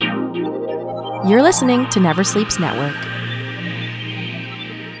You're listening to Never Sleeps Network.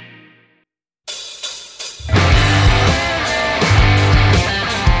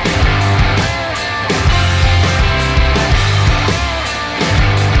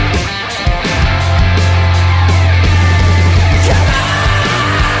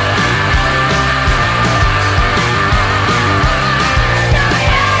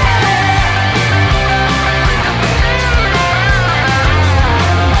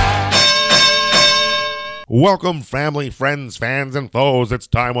 Welcome, family, friends, fans, and foes. It's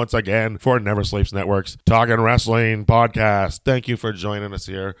time once again for Never Sleeps Network's Talking Wrestling podcast. Thank you for joining us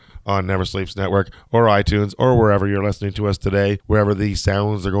here on Never Sleeps Network or iTunes or wherever you're listening to us today, wherever these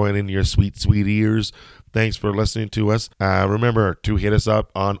sounds are going into your sweet, sweet ears. Thanks for listening to us. Remember to hit us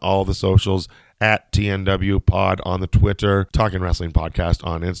up on all the socials at TNW Pod on the Twitter, Talking Wrestling Podcast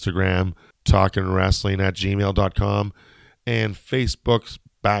on Instagram, talkingwrestling@gmail.com, and Facebook's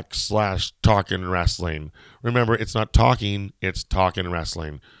 /Talking Wrestling. Remember, it's not talking, it's Talking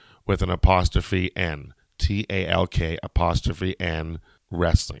Wrestling with an apostrophe N. TALK''N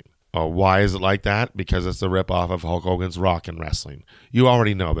Wrestling. Why is it like that? Because it's a ripoff of Hulk Hogan's Rockin' Wrestling. You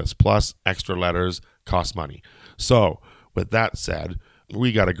already know this. Plus, extra letters cost money. So, with that said,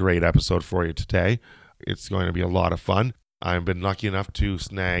 we got a great episode for you today. It's going to be a lot of fun. I've been lucky enough to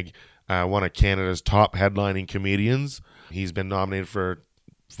snag one of Canada's top headlining comedians. He's been nominated for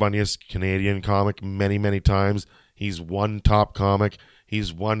Funniest Canadian Comic many, many times. He's won Top Comic.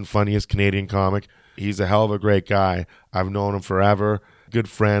 He's won Funniest Canadian Comic. He's a hell of a great guy. I've known him forever. Good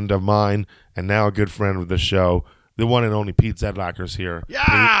friend of mine, and now a good friend of the show. The one and only Pete Zedlaker's here.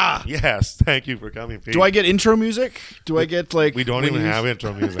 Yeah! Pete, yes, thank you for coming, Pete. Do I get intro music? Do I get like... We don't even have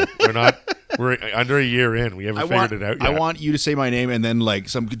intro music. We're under a year in. We haven't figured it out yet. I want you to say my name and then like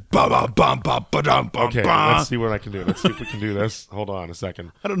some... Okay, let's see what I can do. Let's see if we can do this. Hold on a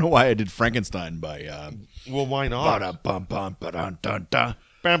second. I don't know why I did Frankenstein by... Well, why not?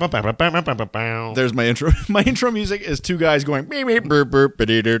 There's my intro. My intro music is two guys going...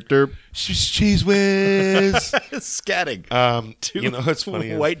 Cheese whiz. Scatting. You know, it's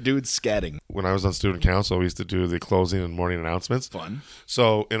funny. White dudes scatting. When I was on student council, we used to do the closing and morning announcements. Fun.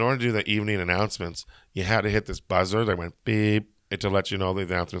 So in order to do the evening announcements, you had to hit this buzzer that went beep to let you know the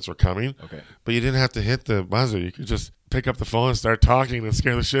announcements were coming. Okay. But you didn't have to hit the buzzer. You could just pick up the phone and start talking and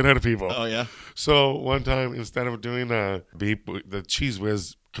scare the shit out of people. Oh, yeah? So one time, instead of doing a beep, the Cheese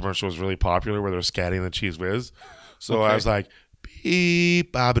Whiz commercial was really popular where they're scatting the Cheese Whiz. So okay. I was like,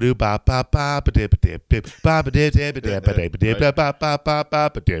 beep, babadoo, bop, bop, bop, dip, dip, dip, babadoo, dip, dip, dip, dip, bop, bop, bop,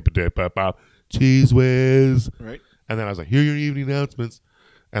 bop, dip, dip, bop, bop, Cheese Whiz. Right. And then I was like, here are your evening announcements.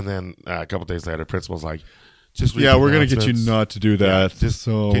 And then a couple days later, principal's like, just read yeah, the we're going to get you announcements. not to do that. Yeah, just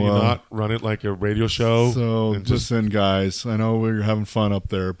so, can you not run it like a radio show? So and just, listen, guys, I know we're having fun up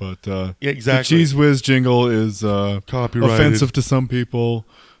there, but yeah, exactly. the Cheese Whiz jingle is copyrighted. offensive to some people.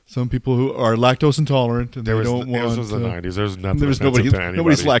 Some people who are lactose intolerant and they don't want. This was the 90s. There's nothing. There's nobody's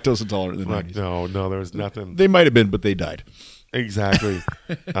lactose intolerant in the 90s. No, there was nothing. They might have been, but they died. Exactly.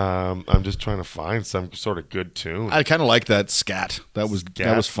 I'm just trying to find some sort of good tune. I kind of like that scat. That was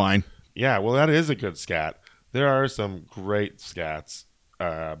fine. Yeah, well, that is a good scat. There are some great scats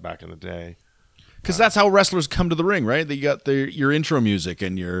back in the day. Because that's how wrestlers come to the ring, right? They got your intro music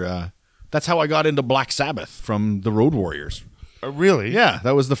and your... that's how I got into Black Sabbath from the Road Warriors. Really? Yeah,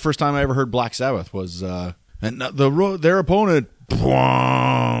 that was the first time I ever heard Black Sabbath was... and their opponent...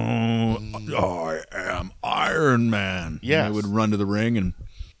 I am Iron Man. Yes. And I would run to the ring and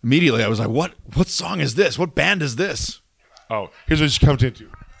immediately I was like, what song is this? What band is this? Oh, here's what you come into.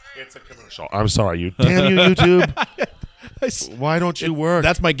 It's a commercial. I'm sorry, you. Damn you, YouTube. Why don't you work?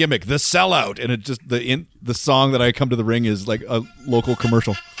 That's my gimmick, the sellout. And it just the song that I come to the ring is like a local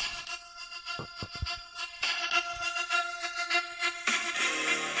commercial.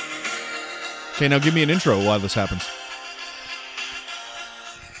 Okay, now give me an intro while this happens.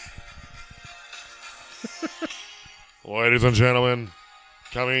 Ladies and gentlemen,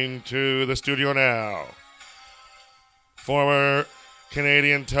 coming to the studio now, former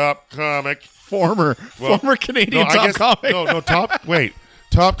Canadian top comic. Former Canadian top comic.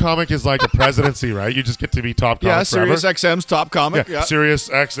 Top comic is like a presidency, right? You just get to be top comic forever. Sirius XM's top comic. Yeah. Sirius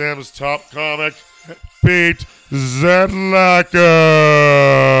XM's top comic, Pete Zedlaker.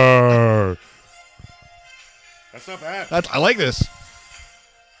 That's not bad. I like this.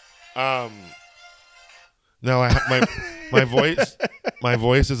 No, my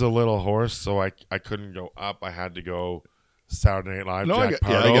voice is a little hoarse, so I couldn't go up. I had to go Saturday Night Live. No, Jack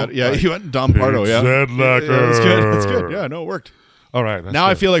Pardo. you went Dom Pardo. Yeah, Zedlaker. That's good. Yeah, no, it worked. All right. Now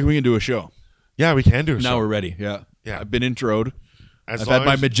I feel like we can do a show. Yeah, we can do a show. Now we're ready. Yeah. Yeah. I've been introed. I've had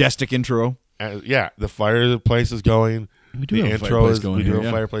my majestic intro. Yeah, the fireplace is going. We do The have a intro fireplace is going we do here, have a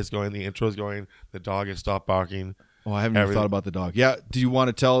yeah. fireplace going. The intro is going. The dog has stopped barking. Oh, I haven't even Everything. thought about the dog. Yeah. Do you want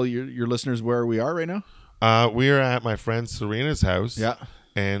to tell your listeners where we are right now? We are at my friend Serena's house. Yeah.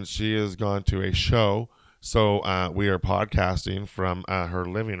 And she has gone to a show. So we are podcasting from her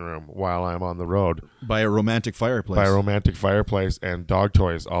living room while I'm on the road By a romantic fireplace. by a romantic fireplace and dog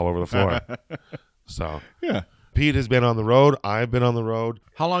toys all over the floor. So Yeah. Pete has been on the road. I've been on the road.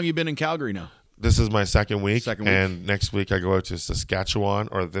 How long you been in Calgary now? This is my second week. Second week. And next week I go out to Saskatchewan,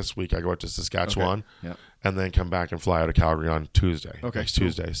 or this week I go out to Saskatchewan. Okay. Yeah. And then come back and fly out of Calgary on Tuesday. Okay. Next cool.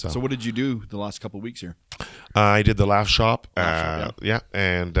 Tuesday. So, what did you do the last couple of weeks here? I did the Laugh Shop. Laugh Shop, Yeah.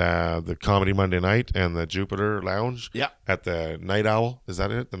 And the Comedy Monday Night and the Jupiter Lounge. Yeah. At the Night Owl. Is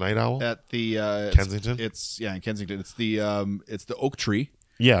that it? The Night Owl? At the Kensington? It's in Kensington. It's the Oak Tree.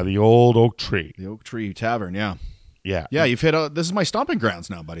 Yeah, the old oak tree. The Oak Tree Tavern. Yeah. Yeah. Yeah, you've hit. This is my stomping grounds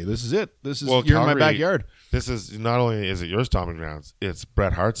now, buddy. This is it. This is Well, you're in my Calgary- backyard. This is not only is it your stomping grounds, it's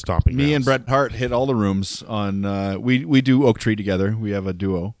Bret Hart's stomping grounds. Me and Bret Hart hit all the rooms on. We do Oak Tree together. We have a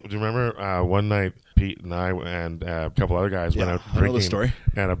duo. Do you remember one night Pete and I and a couple other guys went Yeah, out I know the drinking story.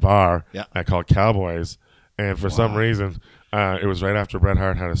 at a bar Yeah. called Cowboys, and for some reason it was right after Bret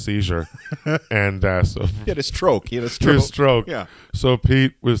Hart had a seizure, and so He had a stroke. he had a stroke. Yeah. So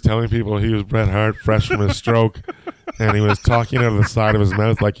Pete was telling people he was Bret Hart, fresh from his stroke, and he was talking out of the side of his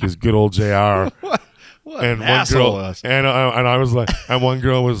mouth like he was good old JR. What And an one asshole girl, was. and I was like, and one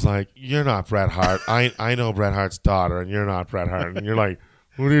girl was like, "You're not Bret Hart. I know Bret Hart's daughter, and you're not Bret Hart." And you're like,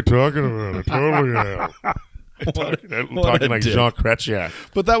 "What are you talking about? I totally am." Talking like dick. Jean Chrétien.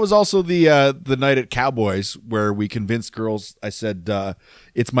 But that was also the night at Cowboys where we convinced girls. I said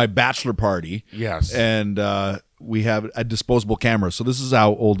it's my bachelor party. Yes. And we have a disposable camera. So this is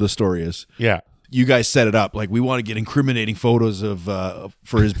how old this story is. Yeah. You guys set it up like we want to get incriminating photos of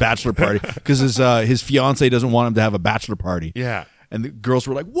for his bachelor party because his fiance doesn't want him to have a bachelor party. Yeah. And the girls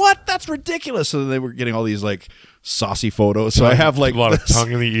were like, "What? That's ridiculous!" So they were getting all these like saucy photos. So I have like a lot of this-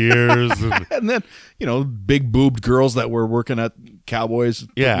 tongue in the ears. And, and then big boobed girls that were working at Cowboys,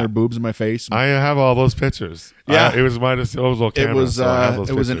 putting Yeah. their boobs in my face. I have all those pictures. Yeah. It was my disposable camera. It was so I have those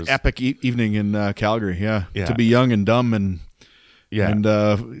it was an pictures. epic evening in Calgary. Yeah. Yeah. To be young and dumb and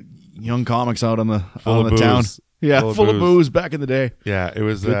young comics out on the Full of town. booze. Yeah, Full of full of booze. booze back in the day. Yeah, it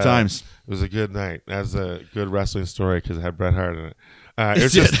was Good times. It was a good night. That's a good wrestling story because it had Bret Hart in it.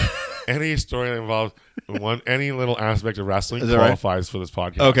 It's did. just any story that involves any little aspect of wrestling Is that right? qualifies for this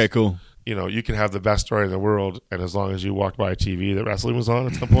podcast. Okay, cool. You can have the best story in the world, and as long as you walked by a TV that wrestling was on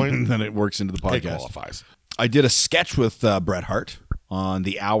at some point, And then it works into the it podcast. qualifies. I did a sketch with Bret Hart on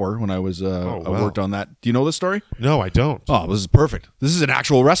The Hour when I was I wow. worked on that. Do you know this story? No, I don't. Oh, this is perfect. This is an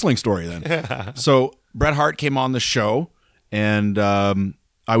actual wrestling story then. So Bret Hart came on the show, and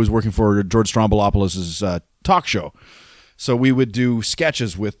I was working for George Stroumboulopoulos' talk show. So we would do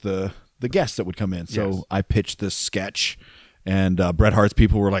sketches with the guests that would come in. So Yes. I pitched this sketch, and Bret Hart's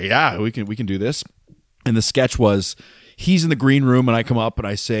people were like, "Yeah, we can do this." And the sketch was, he's in the green room, and I come up and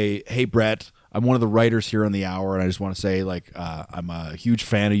I say, "Hey, Bret, I'm one of the writers here on The Hour, and I just want to say, like, I'm a huge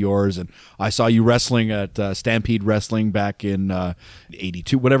fan of yours, and I saw you wrestling at Stampede Wrestling back in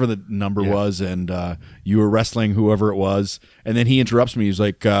 '82, whatever the number was, and you were wrestling whoever it was." And then he interrupts me. He's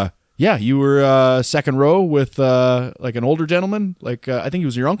like, "Yeah, you were second row with like an older gentleman, like I think he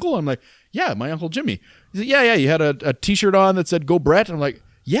was your uncle." I'm like, "Yeah, my Uncle Jimmy." He's like, "Yeah, you had a T-shirt on that said 'Go Bret.'" I'm like,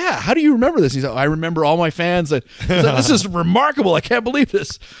 "Yeah, how do you remember this?" He's like, "I remember all my fans." He's like, "This is remarkable. I can't believe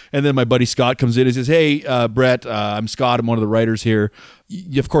this." And then my buddy Scott comes in and says, "Hey, Bret, I'm Scott. I'm one of the writers here.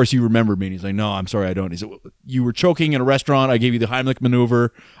 Of course you remember me." And he's like, "No, I'm sorry, I don't." He said, "Well, you were choking in a restaurant. I gave you the Heimlich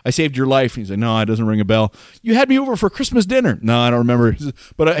maneuver. I saved your life." And he's like, "No, it doesn't ring a bell. You had me over for Christmas dinner." "No, I don't remember." He says,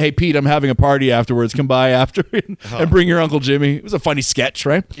 "But hey, Pete, I'm having a party afterwards. Come by after and bring your Uncle Jimmy." It was a funny sketch,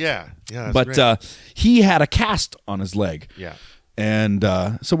 right? Yeah, that's But great. he had a cast on his leg. Yeah. And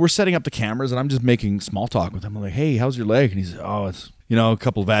so we're setting up the cameras, and I'm just making small talk with him. I'm like, "Hey, how's your leg?" And he said, "Oh, it's a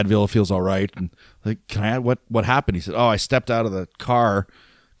couple of Advil, feels all right." And like, "Can I add what happened?" He said, "Oh, I stepped out of the car.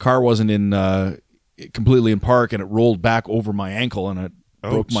 Car wasn't in completely in park, and it rolled back over my ankle, and it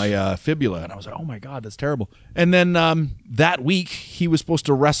broke Ouch. my fibula." And I was like, "Oh my God, that's terrible." And then that week he was supposed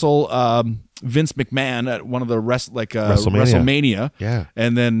to wrestle Vince McMahon at one of the WrestleMania. Yeah.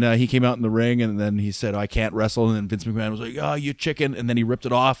 And then he came out in the ring, and then he said, "I can't wrestle." And then Vince McMahon was like, "Oh, you chicken!" And then he ripped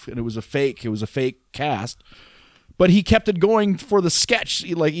it off, and it was a fake. It was a fake cast. But he kept it going for the sketch,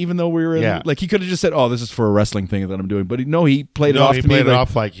 like even though we were in, Yeah. like he could have just said, "Oh, this is for a wrestling thing that I'm doing," but he played it No, off he to me played it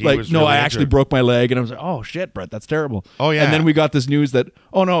off like he was no, really I actually injured. broke my leg, and I was like, "Oh shit, Brett, that's terrible." Oh, yeah. and then we got this news that it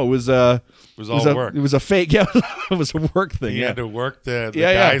was all work. It was a fake, yeah, it was a work thing. He Yeah, had to work the Yeah,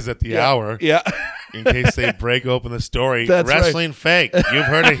 yeah. guys at the Yeah. hour yeah. in case they break open the story. That's right. Wrestling fake. You've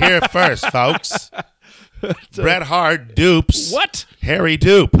heard it here first, folks. Bret Hart dupes. What? Harry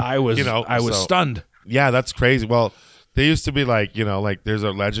Dupe. I was so- stunned. Yeah, that's crazy. Well, they used to be like, like there's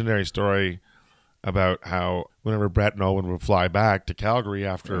a legendary story about how whenever Bret and Owen would fly back to Calgary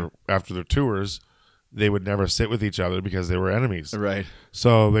after their tours, they would never sit with each other because they were enemies. Right.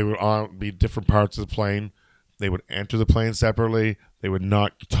 So they would be different parts of the plane. They would enter the plane separately. They would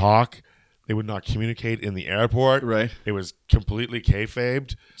not talk. They would not communicate in the airport. Right. It was completely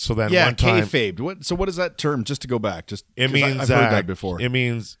kayfabed. So then Yeah, one time, kayfabed. What is that term? Just to go back, it 'cause means I've heard that before. It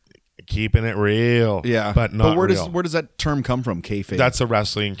means keeping it real. Yeah, but not where real. does that term come from? Kayfabe. That's a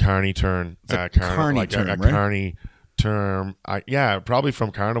wrestling carny term. It's a carny like term, a right? carny term. Probably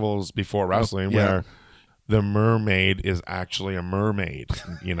from carnivals before wrestling, yeah. where the mermaid is actually a mermaid.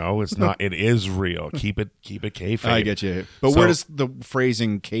 It's not. It is real. Keep it kayfabe. I get you. But So- where does the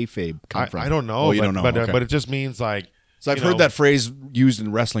phrasing kayfabe come from? I don't know. Oh, you but, don't know. But, Okay. but it just means like. So I've heard that phrase used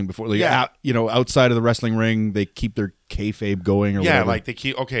in wrestling before. Like, Yeah. outside of the wrestling ring, they keep their kayfabe going or Yeah, whatever. like they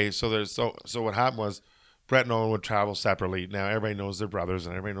keep. Okay, so what happened was Bret and Owen would travel separately. Now everybody knows they're brothers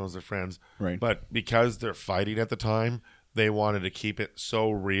and everybody knows they're friends. Right. But because they're fighting at the time, they wanted to keep it so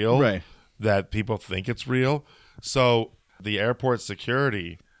real Right. that people think it's real. So the airport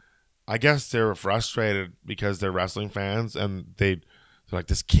security, I guess they were frustrated because they're wrestling fans and they're like,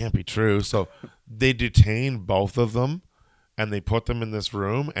 this can't be true. So they detained both of them and they put them in this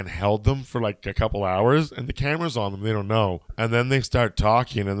room and held them for like a couple hours and the camera's on them. They don't know. And then they start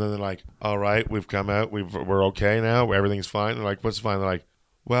talking and then they're like, all right, we've come out. We're okay now. Everything's fine. They're like, what's fine? They're like,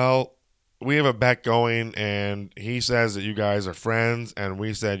 well, we have a bet going and he says that you guys are friends and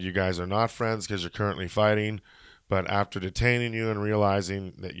we said you guys are not friends because you're currently fighting. But after detaining you and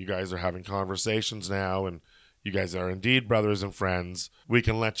realizing that you guys are having conversations now and you guys are indeed brothers and friends, we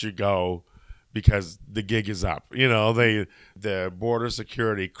can let you go because the gig is up. The border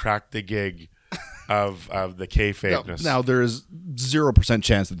security cracked the gig of the kayfabeness. now there's 0%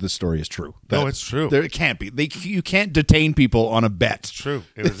 chance that this story is true. No, it's true. It can't be. You can't detain people on a bet. It's true.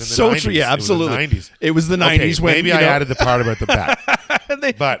 It was in the So 90s. true. Yeah, absolutely. It was the 90s. It was the 90s when maybe I added the part about the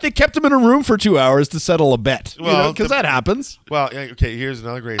bet. they kept him in a room for 2 hours to settle a bet. Well, because that happens. Well, okay, here's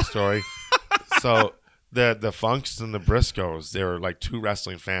another great story. So the Funks and the Briscoes, they were like two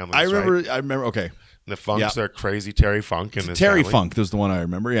wrestling families. I right? remember. Okay, The Funks Yeah. are crazy Terry Funk and his Terry family. Funk was the one I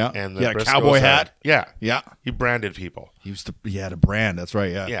remember. Yeah, And the yeah, Briscoes cowboy are- hat. Yeah. Yeah, He branded people. he had a brand. That's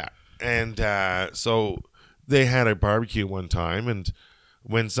right. Yeah, Yeah. And so they had a barbecue one time, and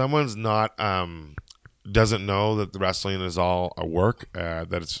when someone's not doesn't know that the wrestling is all a work,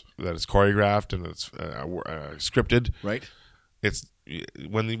 that it's choreographed and it's scripted, right. it's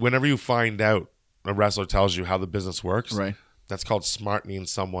whenever you find out a wrestler tells you how the business works, Right. that's called smartening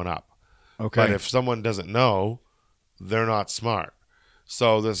someone up. Okay, But if someone doesn't know, they're not smart.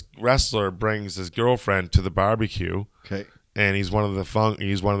 So this wrestler brings his girlfriend to the barbecue, okay, and he's one of the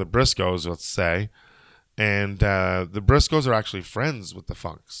Briscoes, let's say, and the Briscoes are actually friends with the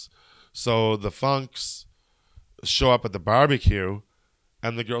Funks. So the Funks show up at the barbecue,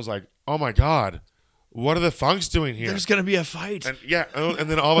 and the girl's like, "Oh my God, what are the Funks doing here?" there's gonna be a fight. And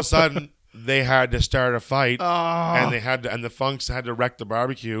then all of a sudden they had to start a fight, and the Funks had to wreck the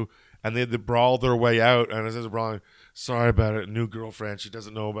barbecue, and they had to brawl their way out. And as they're brawling, sorry about it, new girlfriend, she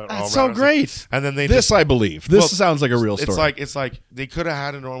doesn't know about all That's so wrestling. great. And then I believe. This Well, sounds like a real story. It's like they could have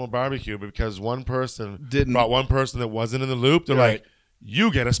had a normal barbecue, but because one person Didn't- brought one person that wasn't in the loop, they're Right. like,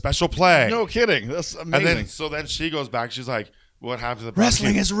 "You get a special play." no kidding. That's amazing. and then she goes back. She's like, "What happened to the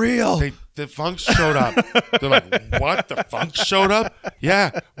Wrestling barbecue?" is real. The Funks showed up. They're like, "What? The Funks showed up?"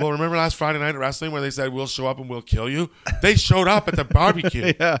 Yeah. Well, remember last Friday night at wrestling where they said we'll show up and we'll kill you? They showed up at the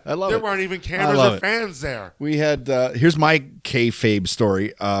barbecue. Yeah, I love There it. weren't even I cameras love or it. fans there. We had here's my kayfabe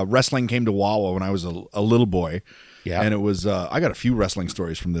story. Wrestling came to Wawa when I was a little boy. Yeah. and it was I got a few wrestling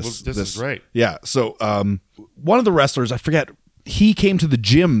stories from this. Well, this is great. Yeah, so one of the wrestlers, I forget, he came to the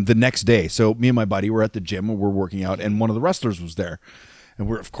gym the next day. So me and my buddy were at the gym and we're working out, and one of the wrestlers was there. And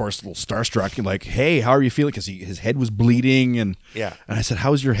we're, of course, a little starstruck. And like, hey, how are you feeling? Because his head was bleeding. And I said,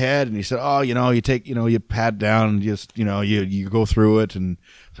 how's your head? And he said, oh, you take, you pat down and just, you go through it. And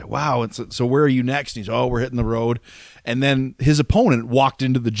I was like, wow. And so where are you next? And he's, oh, we're hitting the road. And then his opponent walked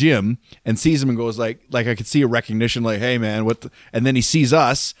into the gym and sees him and goes like I could see a recognition, like, hey, man, what? And then he sees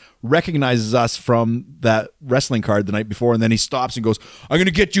us, recognizes us from that wrestling card the night before. And then he stops and goes, I'm going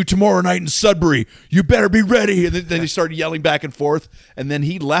to get you tomorrow night in Sudbury. You better be ready. And then he started yelling back and forth. And then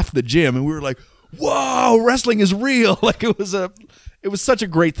he left the gym and we were like, whoa, wrestling is real. Like it was such a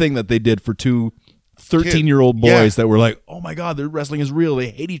great thing that they did for two 13-year-old boys that were like, oh my God, their wrestling is real.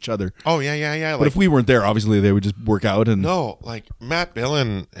 They hate each other. Oh, yeah. But if we weren't there, obviously they would just work out. And no, like Matt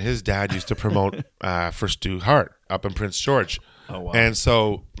Billen, his dad used to promote for Stu Hart up in Prince George. Oh, wow. And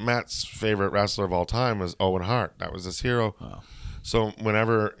so Matt's favorite wrestler of all time was Owen Hart. That was his hero. Wow. So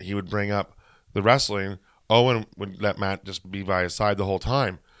whenever he would bring up the wrestling, Owen would let Matt just be by his side the whole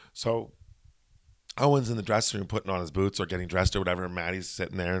time. So Owen's in the dressing room putting on his boots or getting dressed or whatever, and Matty's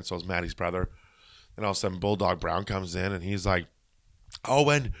sitting there, and so is Matty's brother. And all of a sudden, Bulldog Brown comes in, and he's like,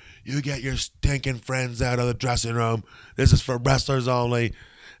 Owen, you get your stinking friends out of the dressing room. This is for wrestlers only.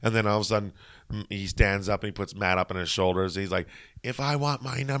 And then all of a sudden, he stands up and he puts Matt up on his shoulders. He's like, if I want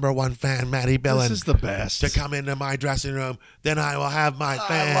my number one fan, Matty Billen, this is the best, to come into my dressing room, then I will have my I love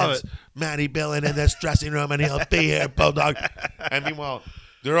fans, it. Matty Billen, in this dressing room, and he'll be here, Bulldog. And meanwhile,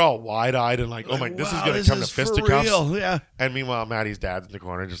 they're all wide-eyed and like, oh my, this is going to come to fisticuffs. Yeah. And meanwhile, Matty's dad's in the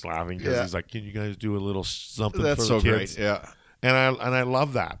corner just laughing because he's like, can you guys do a little something That's for so the kids? great. Yeah. And I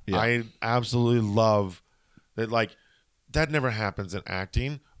love that. Yeah. I absolutely love that. Like that never happens in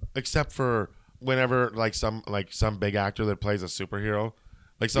acting, except for whenever like some big actor that plays a superhero.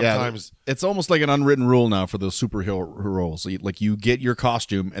 Like sometimes it's almost like an unwritten rule now for those superhero roles. Like you get your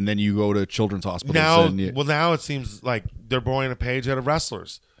costume and then you go to children's hospitals. Now it seems like they're borrowing a page out of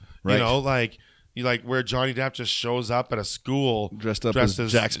wrestlers. Right. Like where Johnny Depp just shows up at a school dressed as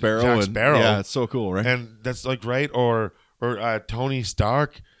Jack Sparrow. Yeah, it's so cool, right? And that's like great. Or Tony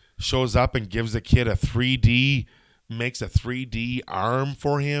Stark shows up and gives a kid makes a 3D arm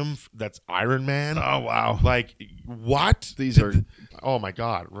for him that's Iron Man. Oh, wow. Like, what? These are... Oh, my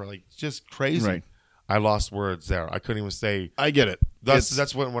God. We're like, just crazy. Right. I lost words there. I couldn't even say... I get it.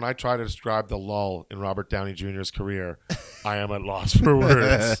 That's when I try to describe the lull in Robert Downey Jr.'s career, I am at loss for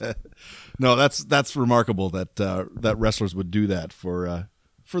words. No, that's remarkable that wrestlers would do that for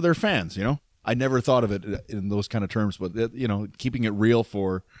their fans, I never thought of it in those kind of terms, but, keeping it real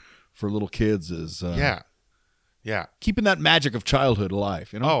for little kids is... Yeah. Keeping that magic of childhood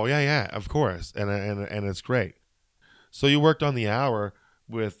alive, Oh, yeah, of course. And it's great. So you worked on The Hour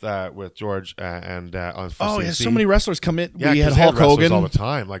with George and on CC. Oh, yeah, so many wrestlers come in. Yeah, we had they Hulk Hogan all the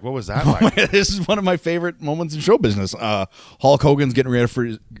time. Like, what was that like? This is one of my favorite moments in show business. Hulk Hogan's getting ready for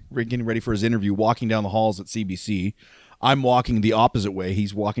his interview, walking down the halls at CBC. I'm walking the opposite way.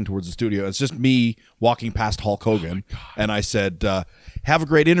 He's walking towards the studio. It's just me walking past Hulk Hogan. And I said, have a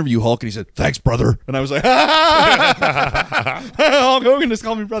great interview, Hulk. And he said, thanks, brother. And I was like, Hulk Hogan just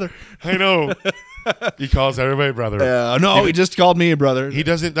called me brother. I know. He calls everybody brother. No, he just called me a brother. He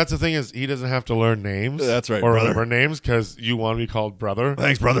doesn't. That's the thing is he doesn't have to learn names. That's right, or brother. remember names because you want to be called brother.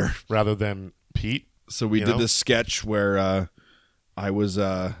 Thanks, brother. Rather than Pete. So we did this sketch where I was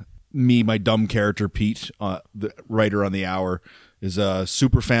my dumb character Pete, the writer on The Hour, is a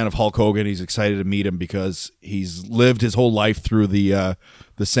super fan of Hulk Hogan. He's excited to meet him because he's lived his whole life through the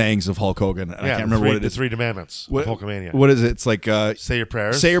sayings of Hulk Hogan. And I can't remember what it is. The 3 Commandments of Hulkamania. What is it? It's like say your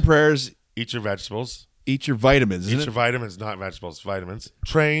prayers. Say your prayers. Eat your vegetables. Eat your vitamins. Eat your vitamins, not vegetables. Vitamins.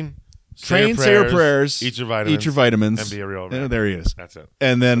 Train. Say your prayers. Eat your vitamins. And be a real man. There he is. That's it.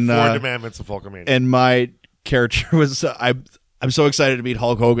 And then the 4 Commandments of Hulkamania. And my character was I'm so excited to meet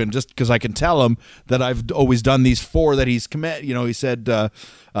Hulk Hogan just because I can tell him that I've always done these 4 that he's he said,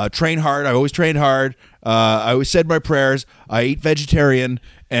 train hard. I always trained hard. I always said my prayers. I eat vegetarian.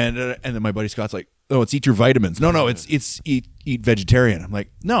 And then my buddy Scott's like, oh, it's eat your vitamins. No, it's eat vegetarian. I'm like,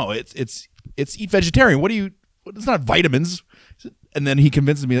 no, it's eat vegetarian. It's not vitamins. And then he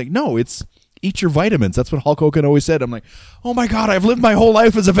convinces me like, no, it's eat your vitamins. That's what Hulk Hogan always said. I'm like, oh my God, I've lived my whole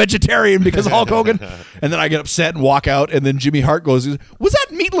life as a vegetarian because of Hulk Hogan. And then I get upset and walk out. And then Jimmy Hart goes, was that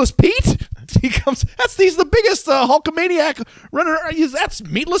Meatless Pete? He comes, he's the biggest Hulkamaniac runner. That's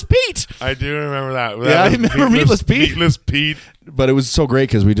Meatless Pete. I do remember that. Yeah, I remember Meatless Pete. Meatless Pete. But it was so great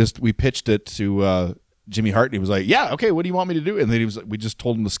because we pitched it to Jimmy Hart, and he was like, yeah, okay, what do you want me to do? And then we just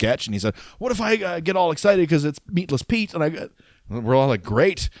told him the sketch, and he said, what if I get all excited because it's Meatless Pete? And we're all like,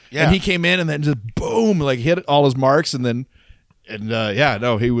 great. Yeah. And he came in and then just boom, like hit all his marks. And then,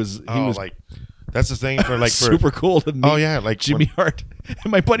 he was like That's the thing for like for super cool to meet. Oh yeah, like Jimmy Hart.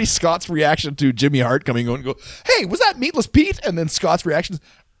 And my buddy Scott's reaction to Jimmy Hart coming on and go, "Hey, was that Meatless Pete?" And then Scott's reaction is,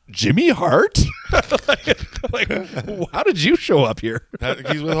 "Jimmy Hart? like, how did you show up here?"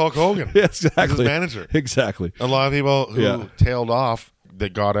 He's with Hulk Hogan. Yes, exactly. He's his manager. Exactly. A lot of people who Yeah. tailed off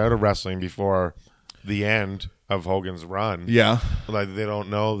that got out of wrestling before the end of Hogan's run. Yeah. Like they don't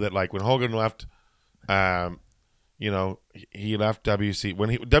know that like when Hogan left, he left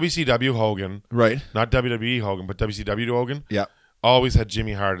WCW Hogan, Right. not WWE Hogan, but WCW Hogan. Yeah. Always had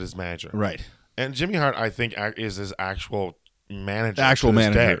Jimmy Hart as manager. Right. And Jimmy Hart, I think, is his actual manager. Actual to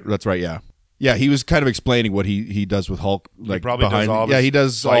this manager. day. That's right. Yeah. Yeah. He was kind of explaining what he does with Hulk. Like probably does all of yeah. his He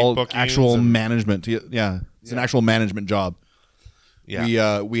does fight all bookings actual and- management. Yeah. It's an actual management job.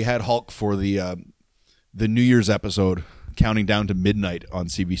 Yeah. We had Hulk for the New Year's episode, Counting Down to Midnight on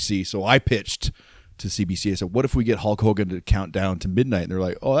CBC. So I pitched to CBC. I said, "What if we get Hulk Hogan to count down to midnight?" And they're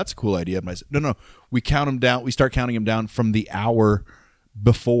like, "Oh, that's a cool idea." And I said, "No, we count him down. We start counting him down from the hour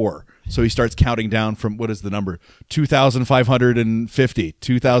before." So he starts counting down from, what is the number? 2,550,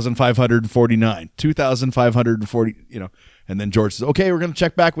 2,549, 2,540. And then George says, "Okay, we're going to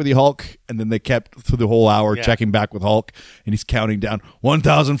check back with you, Hulk." And then they kept through the whole hour checking back with Hulk, and he's counting down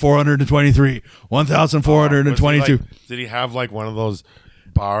 1,423, 1,422. Did he have like one of those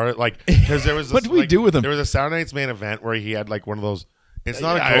bar like? Because there was What did we do with him? There was a Saturday Night's Main Event where he had like one of those. It's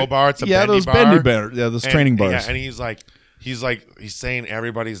not a grow bar. It's a those bendy bar. bendy bar. Yeah, those training bars. Yeah, and he's saying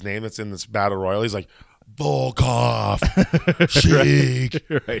everybody's name that's in this battle royal. He's like Volkov, Sheik,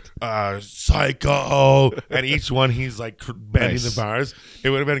 Right. Psycho, and each one he's like bending Nice. the bars. It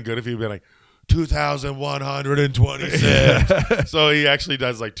would have been good if he'd been like 2,126. So he actually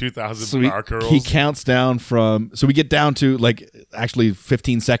does like 2,000 So bar curls. he counts down from, so we get down to like actually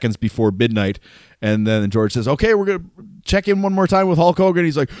 15 seconds before midnight, and then George says, "Okay, we're gonna check in one more time with Hulk Hogan."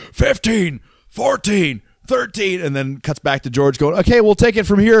 He's like 15, 14, 13, and then cuts back to George going, "Okay, we'll take it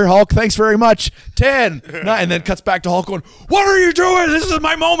from here, Hulk. Thanks very much. 10, 9," and then cuts back to Hulk going, "What are you doing? This is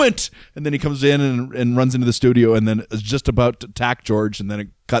my moment." And then he comes in and runs into the studio, and then is just about to attack George, and then it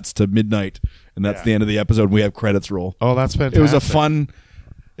cuts to midnight, and that's the end of the episode. We have credits roll. Oh, that's fantastic. It was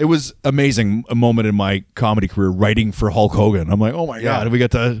it was amazing, a moment in my comedy career writing for Hulk Hogan. I'm like, oh my God, we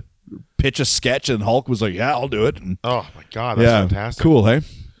got to pitch a sketch, and Hulk was like, "Yeah, I'll do it." And, Oh my god, that's fantastic. Cool, hey?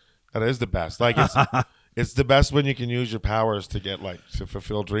 That is the best. Like it's the best when you can use your powers to get like to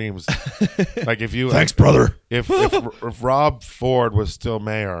fulfill dreams. Like if you Thanks, brother. If Rob Ford was still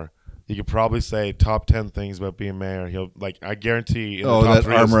mayor, you could probably say top 10 things about being mayor. He'll like I guarantee. In the top That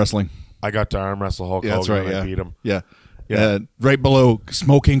 3 arm is, wrestling. I got to arm wrestle Hulk Yeah, that's Hogan right. and I Yeah, beat him. Yeah. Yeah. Right below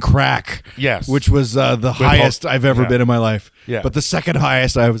smoking crack. Yes. Which was the highest I've ever been in my life. Yeah. But the second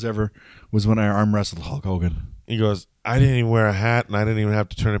highest I was ever was when I arm wrestled Hulk Hogan. He goes, I didn't even wear a hat, and I didn't even have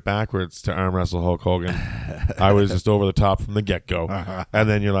to turn it backwards to arm wrestle Hulk Hogan. I was just over the top from the get-go. And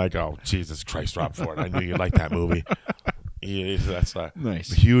then you're like, oh, Jesus Christ, Rob Ford. I knew you'd like that movie. That's a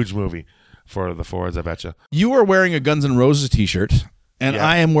Nice. huge movie for the Fords, I bet you. You are wearing a Guns N' Roses t-shirt, and Yeah.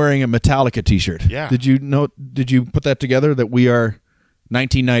 I am wearing a Metallica t-shirt. Yeah. Did you put that together that we are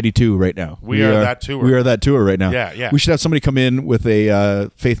 1992 right now? We are that tour. We are that tour right now. Yeah, yeah. We should have somebody come in with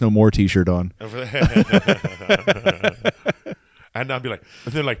a Faith No More t-shirt on. And I'll be like,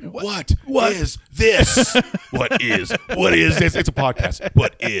 and they're like, what is this? What is this? It's a podcast.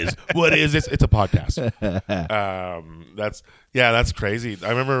 What is this? It's a podcast. That's crazy. I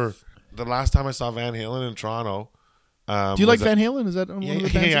remember the last time I saw Van Halen in Toronto. Do you like Van Halen? Is that one of the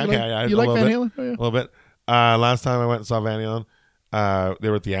bands you like? Yeah. You like a Van little Halen? Oh, yeah. bit. A little bit. Last time I went and saw Van Halen, they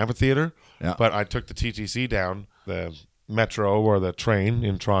were at the amphitheater. Yeah. But I took the TTC down, the metro or the train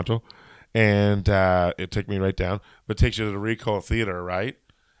in Toronto, and it took me right down. But it takes you to the Ricoh Theater, right?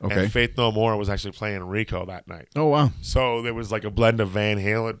 Okay. And Faith No More was actually playing Ricoh that night. Oh, wow. So there was like a blend of Van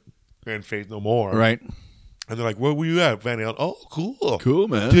Halen and Faith No More. Right. And they're like, where were you at, Van Halen? Oh, cool. Cool,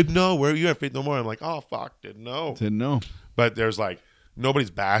 man. Didn't know. Where were you at, Faith No More? I'm like, oh, fuck, didn't know. Didn't know. But there's like,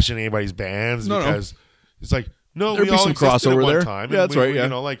 nobody's bashing anybody's bands No. because it's like, no, There'd we be all some existed at crossover one there. time. Yeah, and that's right, yeah. You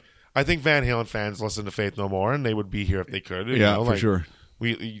know, like, I think Van Halen fans listen to Faith No More and they would be here if they could. You Yeah, know, for like, sure.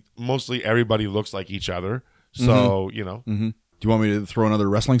 Mostly everybody looks like each other. So, you know, Do you want me to throw another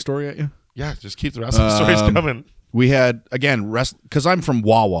wrestling story at you? yeah, just keep the wrestling stories coming. We had, again, because I'm from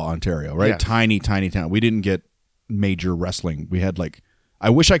Wawa, Ontario, right? Yes. Tiny town. We didn't get major wrestling. We had like, I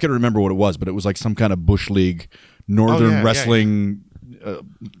wish I could remember what it was, but it was like some kind of Bush League Northern yeah, Wrestling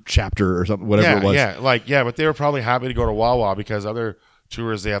chapter or something, whatever it was. But they were probably happy to go to Wawa because other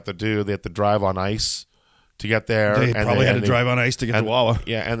tours they have to drive on ice to get there. They and probably had to and drive on ice to get to Wawa.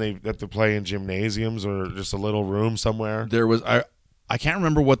 Yeah, and they have to play in gymnasiums or just a little room somewhere. There was, I can't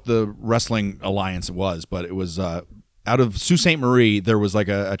remember what the wrestling alliance was, but it was out of Sault Ste. Marie. There was like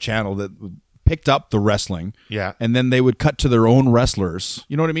a channel that picked up the wrestling. Yeah. And then they would cut to their own wrestlers.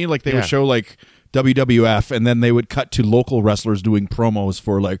 You know what I mean? Like they would show like WWF, and then they would cut to local wrestlers doing promos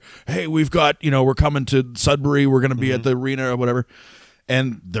for like, hey, we've got, we're coming to Sudbury. We're going to be at the arena or whatever.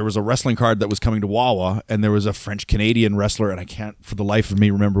 And there was a wrestling card that was coming to Wawa, and there was a French-Canadian wrestler, and I can't for the life of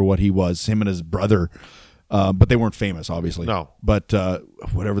me remember what he was, him and his brother. But they weren't famous, obviously. No. But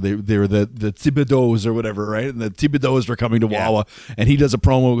whatever, they were the Thibodeaux or whatever, right? And the Thibodeaux were coming to Wawa, and he does a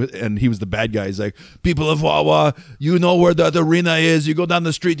promo, and he was the bad guy. He's like, people of Wawa, you know where the arena is. You go down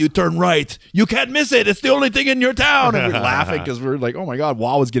the street, you turn right. You can't miss it. It's the only thing in your town. And we're laughing because we're like, oh, my God,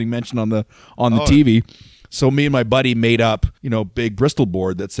 Wawa's getting mentioned on the TV. So me and my buddy made up, big Bristol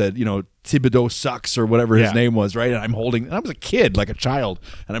board that said, Thibodeaux sucks or whatever his name was, right? And I was a kid, like a child,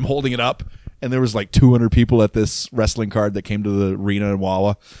 and I'm holding it up. And there was like 200 people at this wrestling card that came to the arena in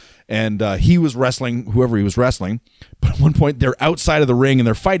Wawa. And he was wrestling whoever he was wrestling. But at one point, they're outside of the ring and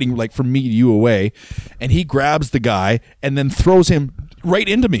they're fighting like from me to you away. And he grabs the guy and then throws him right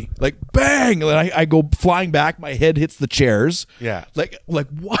into me. Like, bang! And I go flying back. My head hits the chairs. Yeah. Like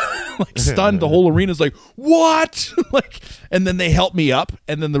what? Like stunned. The whole arena's like, what? And then they help me up.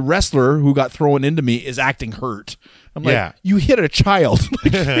 And then the wrestler who got thrown into me is acting hurt. I'm like, you hit a child.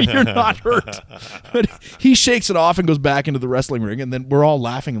 You're not hurt. But he shakes it off and goes back into the wrestling ring. And then we're all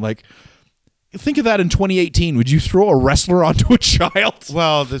laughing like, think of that in 2018. Would you throw a wrestler onto a child?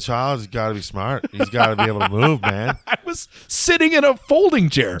 Well, the child's got to be smart. He's got to be able to move, man. I was sitting in a folding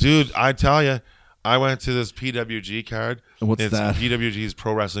chair. Dude, I tell you, I went to this PWG card. What's it's that? PWG's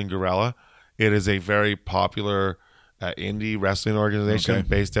Pro Wrestling Guerrilla. It is a very popular indie wrestling organization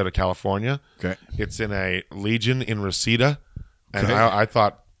based out of California. Okay. It's in a Legion in Reseda. And I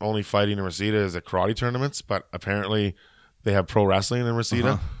thought only fighting in Reseda is at karate tournaments, but apparently they have pro wrestling in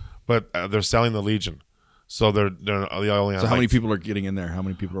Reseda. But they're selling the Legion. So they're only on. So how many people are getting in there? How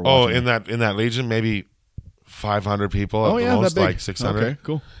many people are Oh, watching? in that Legion, maybe 500 people at the most, like 600. Okay,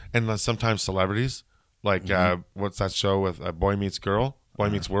 cool. And then sometimes celebrities. Like, what's that show with Boy Meets Girl? Boy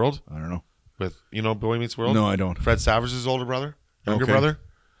Meets World? I don't know. With, Boy Meets World? No, I don't. Fred Savage's older brother? Younger Okay. brother?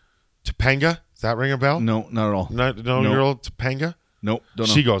 Topanga? Does that ring a bell? No, not at all. No. Girl Topanga? Nope, don't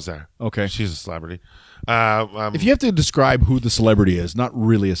know. She goes there. Okay. She's a celebrity. If you have to describe who the celebrity is, not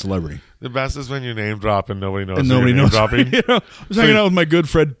really a celebrity. The best is when you name drop and nobody knows. And who nobody you're knows. name dropping. I was hanging out with my good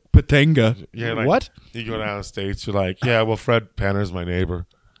friend Patanga. Yeah, like, what? You go down the States, you're like, yeah, well, Fred Penner's my neighbor.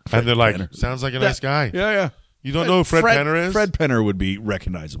 And they're like, Penner. sounds like a nice guy. Yeah. You don't know who Fred Penner is? Fred Penner would be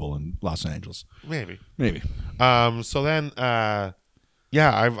recognizable in Los Angeles. Maybe. So then,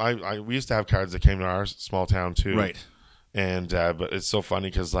 we used to have cards that came to our small town too. Right. And but it's so funny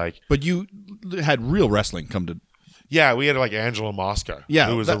because But you had real wrestling come to. yeah, we had like Angela Mosca. Yeah,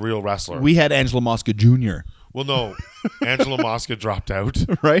 who was a real wrestler. We had Angela Mosca Jr. Well, no, Angela Mosca dropped out,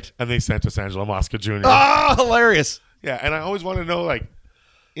 Right? and they sent us Angela Mosca Jr. Oh, hilarious! Yeah, and I always want to know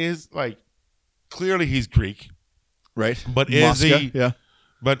clearly he's Greek, Right? but is Mosca, he? Yeah.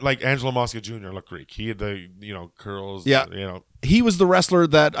 But like Angelo Mosca Jr. looked Greek. He had the curls. Yeah. He was the wrestler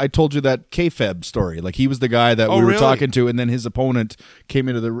that I told you that kayfabe story. Like he was the guy that we were really? talking to, and then his opponent came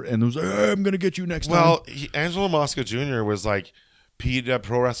into and was like, hey, "I'm going to get you next time." Well, Angelo Mosca Jr. was like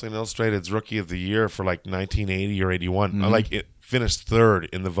Pro Wrestling Illustrated's Rookie of the Year for like 1980 or 81. Like it finished third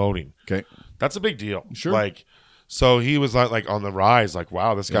in the voting. Okay, that's a big deal. Sure. Like, so he was like on the rise. Like,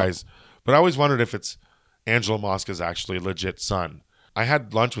 wow, this guy's. But I always wondered if it's Angelo Mosca's actually legit son. I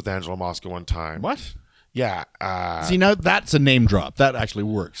had lunch with Angelo Mosca one time. what? Yeah. See, now that's a name drop. That actually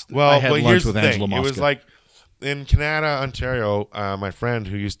works. Well, I had here's lunch the with thing. Angela Mosca. It was like in Canada, Ontario. My friend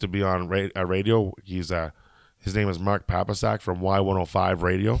who used to be on radio. His name is Mark Papasak from Y105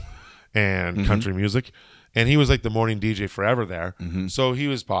 Radio and Country Music, and he was like the morning DJ forever there. So he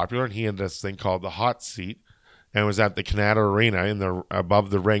was popular, and he had this thing called the Hot Seat, and it was at the Canada Arena. In the above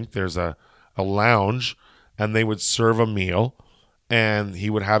the rink, there's a lounge, and they would serve a meal, and he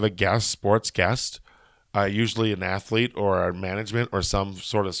would have a sports guest. Usually an athlete or a management or some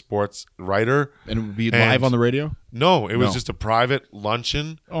sort of sports writer. And it would be live on the radio? No, it was just a private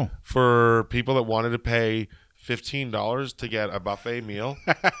luncheon for people that wanted to pay $15 to get a buffet meal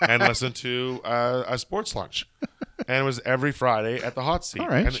and listen to a sports lunch. And it was every Friday at the Hot Seat. All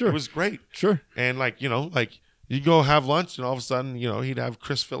right, and sure. it was great. Sure. And you go have lunch, and all of a sudden, he'd have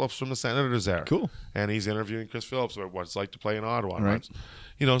Chris Phillips from the Senators there. Cool. And he's interviewing Chris Phillips about what it's like to play in Ottawa. Right.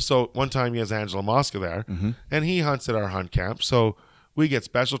 So one time he has Angela Mosca there, and he hunts at our hunt camp. So we get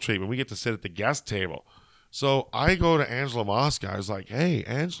special treatment. We get to sit at the guest table. So I go to Angela Mosca. I was like, hey,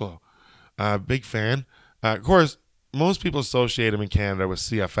 Angela, big fan. Of course, most people associate him in Canada with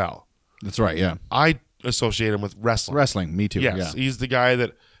CFL. That's right. Yeah. I associate him with wrestling. Wrestling. Me too. Yes, Yeah. he's the guy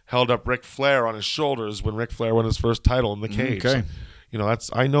that held up Ric Flair on his shoulders when Ric Flair won his first title in the cage. Okay. You know,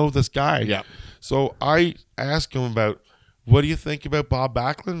 I know this guy. Yeah. So I asked him about, what do you think about Bob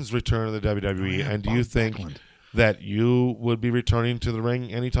Backlund's return to the WWE? And do you think that you would be returning to the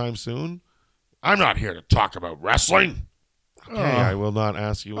ring anytime soon? I'm not here to talk about wrestling. Okay, I will not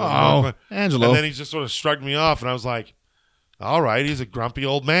ask you. Angelo. And then he just sort of shrugged me off, and I was like, all right, he's a grumpy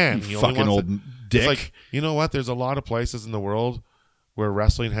old man. You He only fucking wants old to- dick. It's like, you know what? There's a lot of places in the world where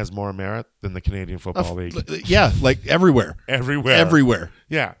wrestling has more merit than the Canadian Football League. Yeah, like everywhere. Everywhere. Everywhere.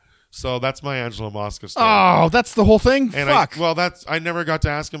 Yeah. So that's my Angelo Mosca story. Oh, that's the whole thing? And Fuck. I never got to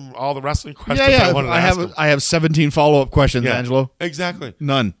ask him all the wrestling questions yeah. I wanted to ask him. I have 17 follow-up questions, Yeah, Angelo. Exactly.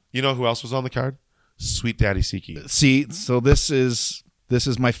 None. You know who else was on the card? Sweet Daddy Siki. See, so this is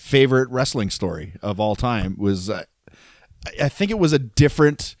my favorite wrestling story of all time. Was I think it was a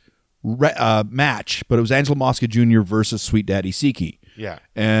different match, but it was Angelo Mosca Jr. versus Sweet Daddy Siki. Yeah.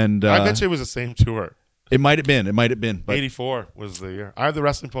 And I bet you it was the same tour. it might have been. But 84 was the year. I have the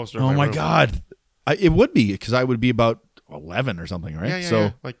wrestling poster. in oh my room. God, it would be because I would be about 11 or something, right? Yeah, so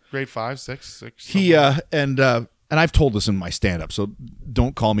yeah. Like grade 5, 6. he and I've told this in my stand-up, so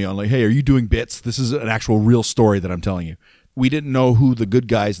don't call me on like, hey, are you doing bits? This is an actual real story that I'm telling you. We didn't know who the good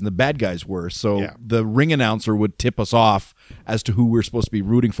guys and the bad guys were, so Yeah. the ring announcer would tip us off as to who we're supposed to be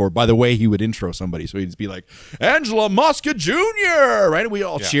rooting for. By the way, he would intro somebody, so he'd just be like, Angelo Mosca Jr., right? And we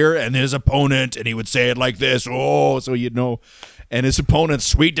all cheer, and his opponent, and he would say it like this, oh, so you'd know. And his opponent,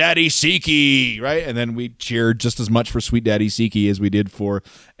 Sweet Daddy Siki, right? And then we cheered just as much for Sweet Daddy Siki as we did for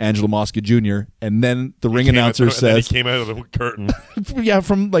Angelo Mosca Jr. And then the ring announcer And then he says, came out of the curtain. yeah,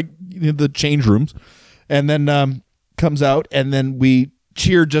 from like the change rooms, and then comes out, and then we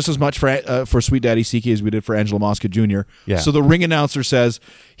cheered just as much for Sweet Daddy Siki as we did for Angelo Mosca Jr. Yeah. So the ring announcer says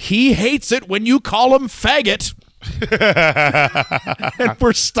he hates it when you call him faggot. And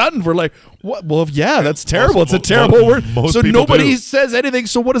we're stunned. We're like, what? Well, yeah, that's terrible. It's a terrible word. most So people nobody do. says anything.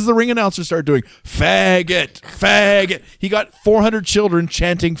 So what does the ring announcer start doing? Faggot, faggot. He got 400 children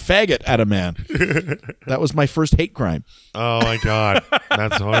chanting faggot at a man. That was my first hate crime. Oh my God.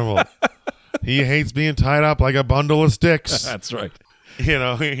 That's horrible. He hates being tied up like a bundle of sticks. That's right. You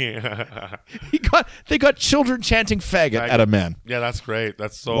know, They got children chanting faggot at a man. Yeah, that's great.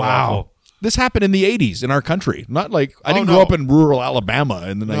 That's so Wow. awful. This happened in the 80s in our country. Not like I didn't no. grow up in rural Alabama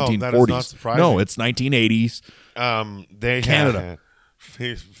in the No, 1940s. that is not surprising. No, it's 1980s. They Canada.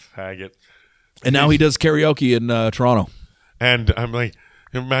 Faggot. And now he does karaoke in Toronto. And I'm like,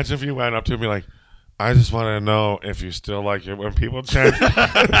 imagine if you went up to me like, I just want to know if you still like it when people chant.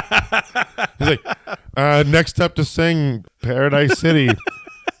 He's like, next up to sing Paradise City,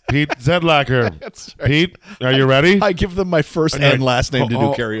 Pete Zedlacker. That's right. Pete, are you ready? I give them my first Okay. and last name to do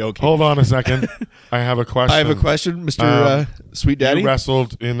Hold- karaoke. Hold on a second. I have a question. I have a question, Mr. Sweet Daddy. You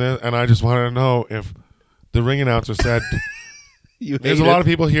wrestled in this, and I just wanted to know if the ring announcer said, there's a lot of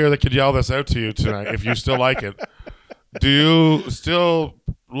people here that could yell this out to you tonight if you still like it. Do you still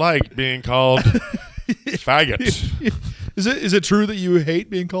like being called faggot? Is it true that you hate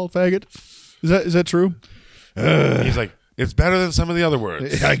being called faggot? Is that true? He's like, it's better than some of the other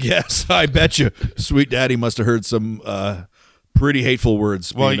words. I guess. I bet you. Sweet Daddy must have heard some pretty hateful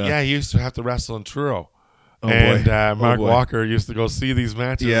words. Well, being, yeah, he used to have to wrestle in Truro. Oh, And boy. Oh, Mark boy. Walker used to go see these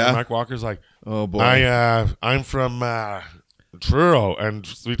matches. Yeah. And Mark Walker's like, Oh boy. I'm from Truro. And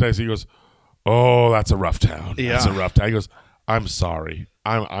Sweet Dicey goes, oh, that's a rough town. That's a Yeah. rough town. He goes, I'm sorry.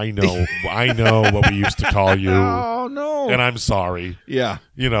 I know what we used to call you. Oh no. And I'm sorry. Yeah.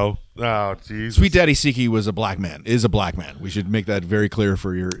 You know, oh, jeez. Sweet Daddy Siki was a black man. Is a black man. We should make that very clear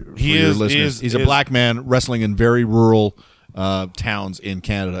for your listeners. He's a black man wrestling in very rural towns in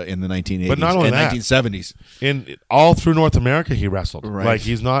Canada in the 1980s But not only and that. 1970s. In all through North America, he wrestled. Right. Like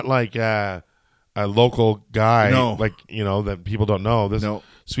he's not like a local guy. No. Like that people don't know. This No.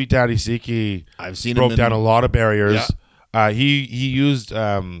 Sweet Daddy Siki I've seen broke him down a lot of barriers. Yeah. He used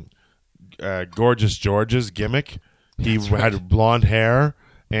Gorgeous George's gimmick. He had blonde hair,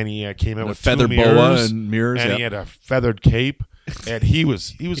 and he came out And a with feather two boa mirrors, and mirrors, and yeah. he had a feathered cape, and he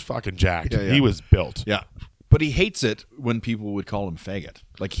was fucking jacked. Yeah, yeah. He was built. Yeah. But he hates it when people would call him faggot.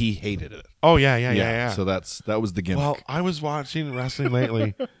 Like he hated it. Oh yeah. So that was the gimmick. Well, I was watching wrestling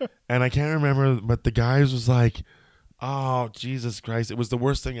lately, and I can't remember, but the guys was like, "Oh Jesus Christ!" It was the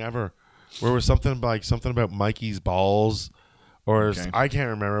worst thing ever. Where it was something about Mikey's balls, or Okay. I can't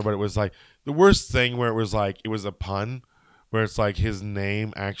remember, but it was like the worst thing where it was like it was a pun, where it's like his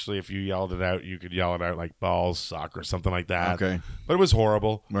name actually, if you yelled it out, you could yell it out like balls suck or something like that. Okay. but it was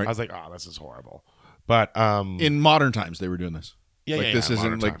horrible. Right. I was like, "Oh, this is horrible." But In modern times, they were doing this. Yeah, like yeah, this yeah, isn't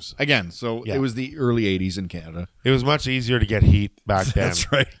modern like times. again. So Yeah. it was the early '80s in Canada. it was much easier to get heat back then.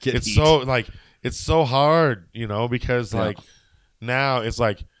 That's right. Get It's heat. so like it's so hard, because Yeah. like now it's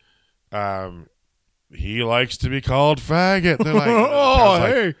like he likes to be called faggot. They're like, Oh,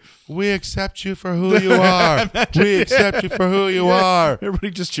 like, hey. we accept you for who you are. We accept you for who you are.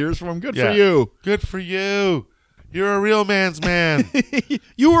 Everybody just cheers for him. Good Yeah. for you. Good for you. You're a real man's man.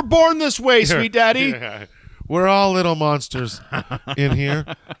 You were born this way, sweet daddy. Yeah. We're all little monsters in here.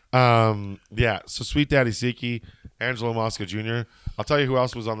 So Sweet Daddy Siki, Angelo Mosca Jr. I'll tell you who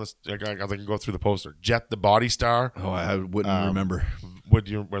else was on this. I can go through the poster. Jet the Body Star. Oh, I wouldn't remember. Were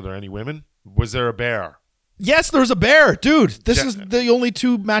there any women? Was there a bear? Yes, there was a bear, dude. This Gen- is the only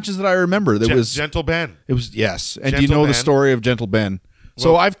two matches that I remember. There was Gentle Ben. It was yes. And do you Gentle know the Ben. story of Gentle Ben?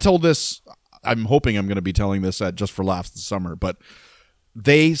 So Well- I've told this. I'm hoping I'm going to be telling this at Just for Laughs this summer, but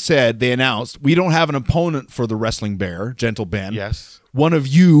they announced we don't have an opponent for the wrestling bear, Gentle Ben. Yes. One of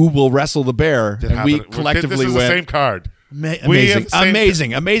you will wrestle the bear, Did and we happen. collectively This is went. the same card. We Amazing, have the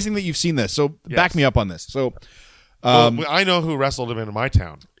same- amazing that you've seen this. So back Yes. me up on this. So Well, I know who wrestled him in my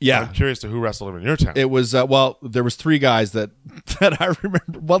town. Yeah. I'm curious to who wrestled him in your town. it was there was three guys that I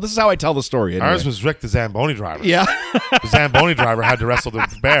remember. Well, this is how I tell the story. Anyway. Ours was Rick the Zamboni driver. yeah. The Zamboni driver had to wrestle the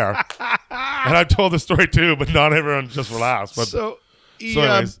bear. And I've told the story too, but not everyone just for laughs. But So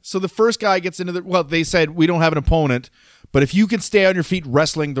anyways. so the first guy gets into the. Well, they said we don't have an opponent, but if you can stay on your feet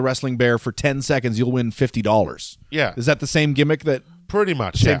wrestling the wrestling bear for 10 seconds, you'll win $50. Yeah. Is that the same gimmick that? pretty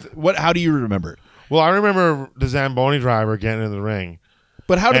much, Same, yeah. What? How do you remember it? Well, I remember the Zamboni driver getting in the ring.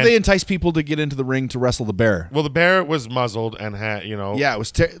 But how did And- they entice people to get into the ring to wrestle the bear? Well, the bear was muzzled and had, Yeah, it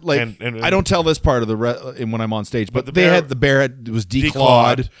was And- I don't tell this part of the when I'm on stage, but the they bear- had the bear was declawed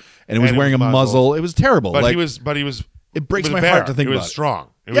Declawed, and it was and it wearing was a muzzle. It was terrible. But like, he was. it breaks was my a bear. heart to think it about was it. strong.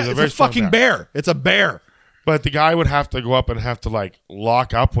 It Yeah, was a it's very a strong fucking bear. It's a bear. But the guy would have to go up and have to like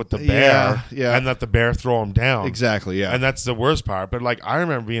lock up with the bear, yeah. and let the bear throw him down. Exactly. Yeah. And that's the worst part. But like I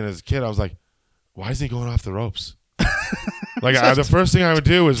remember being as a kid, I was like, why isn't he going off the ropes? Like the first thing I would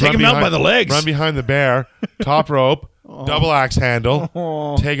do is Take run him out behind, by the legs. run behind the bear, top rope, double axe handle,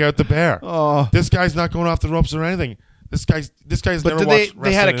 take out the bear. This guy's not going off the ropes or anything. This guy's but never did watched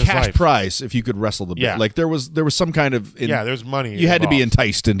they had wrestling a in his cash life. prize if you could wrestle the bear. Yeah. Like there was some kind of There's money. you had to be involved.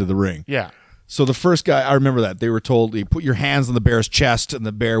 enticed into the ring. Yeah. So the first guy, I remember that they were told you put your hands on the bear's chest, and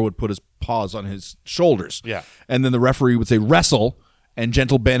the bear would put his paws on his shoulders. Yeah. And then the referee would say wrestle, and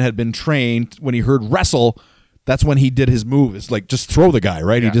Gentle Ben had been trained when he heard wrestle. That's when he did his move. It's like just throw the guy,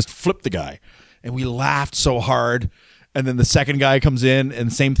 right? Yeah. He just flipped the guy, and we laughed so hard. And then the second guy comes in,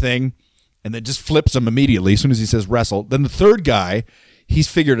 and same thing, and then just flips him immediately as soon as he says wrestle. Then the third guy, he's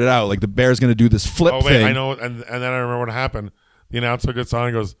figured it out. Like the bear's going to do this flip Oh wait, thing. I know. And then I remember what happened. The announcer gets on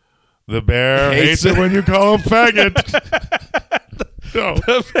and goes, "The bear Hates hates it it. when you call him faggot." No.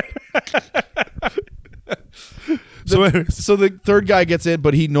 So anyways, So the third guy gets in,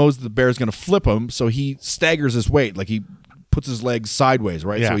 but he knows the bear's going to flip him, so he staggers his weight, like he puts his legs sideways,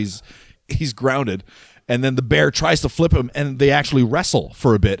 right? Yeah. So he's grounded, and then the bear tries to flip him, and they actually wrestle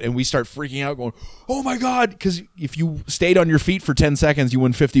for a bit, and we start freaking out, going, "Oh my god!" Because if you stayed on your feet for 10 seconds, you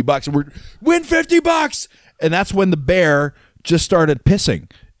win $50, and win $50, and that's when the bear just started pissing.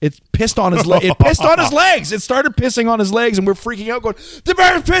 It pissed on his it pissed on his legs. It started pissing on his legs, and we're freaking out, going, "The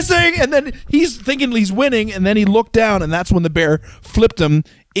bear's pissing!" And then he's thinking he's winning, and then he looked down, and that's when the bear flipped him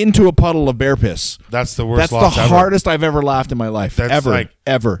into a puddle of bear piss. that's the worst. That's the loss ever. hardest I've ever laughed in my life. That's Ever.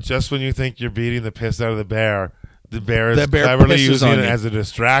 like- Just when you think you're beating the piss out of the bear is The bear cleverly pisses using on it you. as a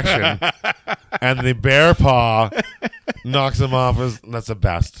distraction, and the bear paw knocks him off. That's the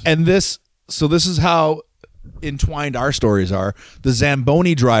best. And this is how entwined our stories are. The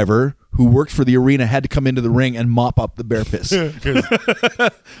Zamboni driver who worked for the arena had to come into the ring and mop up the bear piss. 'Cause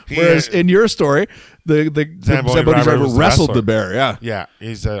Whereas in your story, the Zamboni driver was the wrestled wrestler. the bear. Yeah. yeah,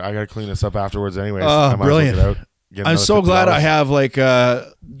 he said, "I got to clean this up afterwards, anyways." Oh, I might as well brilliant. get out, get I'm another so glad $50. I have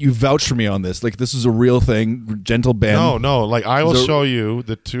you vouched for me on this. Like this is a real thing. Gentle Ben. No. Like I will So- show you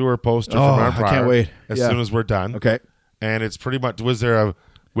the tour poster Oh, from I Empire. can't wait. As Yeah. soon as we're done. Okay. And it's pretty much. Was there a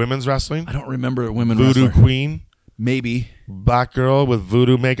women's wrestling? I don't remember a women Voodoo wrestler. Queen, Maybe. black girl with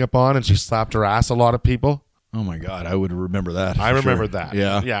voodoo makeup on, and she slapped her ass a lot of people. Oh my god, I would remember that. I for remembered sure. that.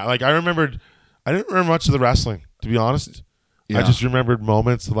 Yeah. Yeah. Like I didn't remember much of the wrestling, to be honest. I Yeah. just remembered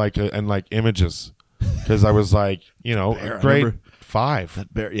moments and like images, because I was like, Bear, I grade remember. 5.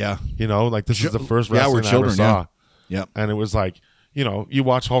 Bear, yeah. Like this is the first Yeah, wrestling we're children, I ever saw. yeah. Yep. And it was like, you know, you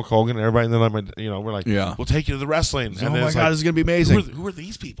watch Hulk Hogan and everybody, and then I'm, you know, we're like, Yeah. we'll take you to the wrestling. Oh And then my it's God, like, this is gonna be amazing. Who are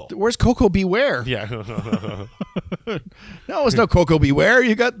these people? Where's Coco Beware? Yeah. No, it's no Coco Beware.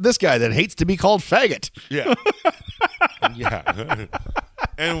 You got this guy that hates to be called faggot. Yeah. Yeah.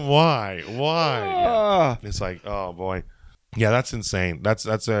 And why? Yeah. It's like, oh boy. Yeah, that's insane. That's a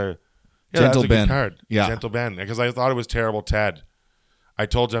Gentle that's a good Ben. card. Yeah. Gentle Ben. Because I thought it was Terrible Ted. I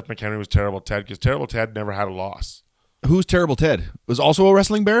told Jeff McHenry it was Terrible Ted because Terrible Ted never had a loss. Who's Terrible Ted? Was also a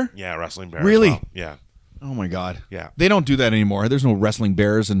wrestling bear? Yeah, Wrestling Bear. as Really? well. Yeah. Oh my God. Yeah. They don't do that anymore. There's no wrestling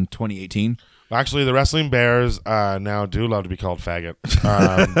bears in 2018. Actually, the Wrestling Bears now do love to be called faggot.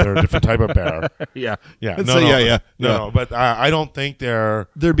 They're a different type of bear. Yeah. Yeah. So, yeah. No. But I don't think they're.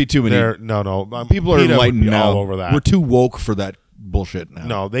 There'd be too many. No. People are PETA would enlightened be now. all over that. We're too woke for that bullshit now.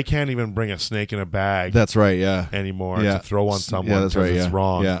 No, they can't even bring a snake in a bag That's right. Yeah. anymore Yeah. to throw on someone. Yeah, that's 'cause right. It's Yeah.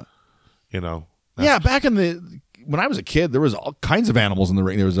 wrong. Yeah. You know. Yeah. Back in when I was a kid, there was all kinds of animals in the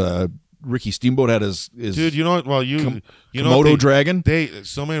ring. There was Ricky Steamboat had his Dude, you know what? Well, you know Komodo what dragon.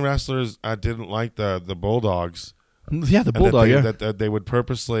 So many wrestlers didn't like the bulldogs. Yeah, the And bulldog. that they would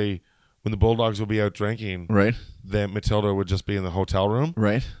purposely, when the bulldogs would be out drinking, Right. then Matilda would just be in the hotel room,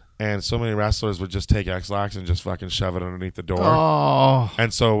 Right. and so many wrestlers would just take X-Lax and just fucking shove it underneath the door. Oh.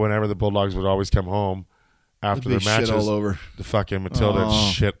 And so whenever the bulldogs would always come home after They their matches, shit all over. the fucking Matilda Oh.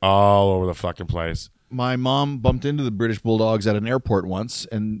 shit all over the fucking place. My mom bumped into the British Bulldogs at an airport once,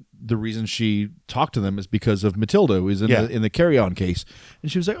 and the reason she talked to them is because of Matilda, who was in the carry-on case.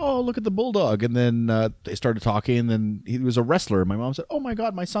 And she was like, "Oh, look at the Bulldog." And then they started talking, and then he was a wrestler. My mom said, "Oh my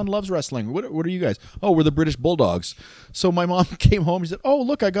God, my son loves wrestling. What are you guys?" "Oh, we're the British Bulldogs." So my mom came home. She said, "Oh,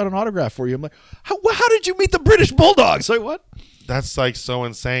 look, I got an autograph for you." I'm like, "How did you meet the British Bulldogs?" Like, what? That's like so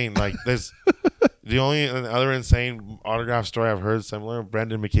insane. Like this, the only other insane autograph story I've heard similar.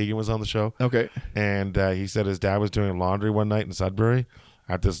 Brendan McKeegan was on the show. Okay. And he said his dad was doing laundry one night in Sudbury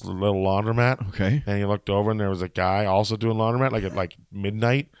at this little laundromat. Okay. And he looked over and there was a guy also doing laundromat like at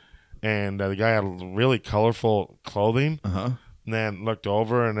midnight. And the guy had really colorful clothing. Uh-huh. And then looked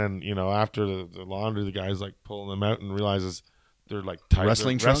over and then, you know, after the laundry, the guy's like pulling them out and realizes they're like tight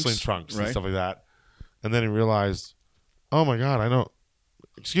Wrestling trunks? and Right. stuff like that. And then he realized, oh my God, I know.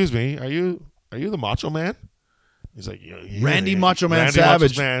 Excuse me, are you the Macho Man? He's like, yeah, Randy Macho Man Randy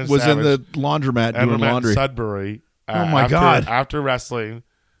Savage Macho Man was Savage. in the laundromat And doing I'm at laundry. Sudbury. Oh my God. After wrestling,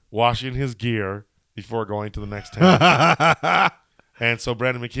 washing his gear before going to the next town. And so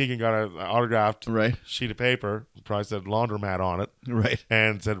Brandon McKeegan got an autographed Right. sheet of paper, probably said laundromat on it, Right.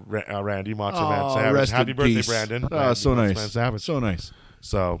 and said Randy Macho Man Oh, Savage. rest Happy in birthday, peace. Brandon. Oh, Randy so Macho nice. Man Savage. So nice.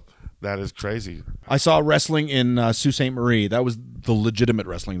 So that is crazy. I saw wrestling in Sault Ste. Marie. That was the legitimate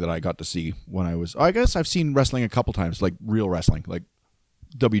wrestling that I got to see when I was. I guess I've seen wrestling a couple times, like real wrestling, like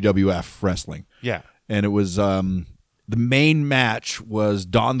WWF wrestling. Yeah. And it was the main match was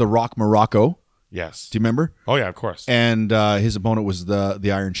Don the Rock Morocco. Yes. Do you remember? Oh yeah, of course. And his opponent was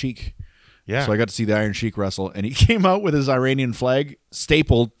the Iron Sheik. Yeah. So I got to see the Iron Sheik wrestle, and he came out with his Iranian flag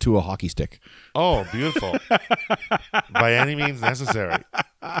stapled to a hockey stick. Oh, beautiful. By any means necessary.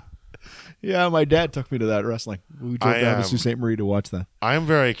 Yeah, my dad took me to that wrestling. We drove down to Sault Ste. Marie to watch that. I'm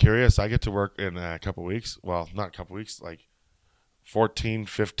very curious. I get to work in a couple weeks. Well, not a couple weeks, like 14,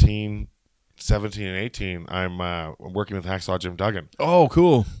 15, 17, and 18. I'm working with Hacksaw Jim Duggan. Oh,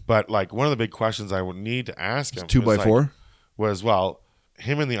 cool. But like one of the big questions I would need to ask him 2x4? was, well,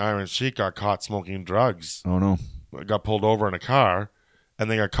 him and the Iron Sheik got caught smoking drugs, Oh, no. got pulled over in a car,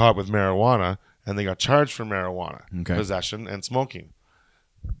 and they got caught with marijuana, and they got charged for marijuana Okay. possession and smoking.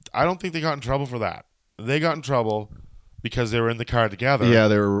 I don't think they got in trouble for that. They got in trouble because they were in the car together. Yeah,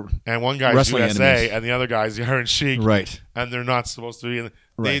 they were And one guy's wrestling USA enemies. and the other guy's the Iron Sheik. right. And they're not supposed to be in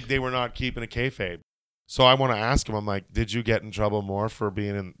Right. they were not keeping a kayfabe. So I want to ask him, I'm like, did you get in trouble more for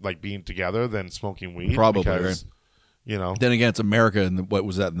being together than smoking weed? Probably, because, you know, Then again, it's America, and what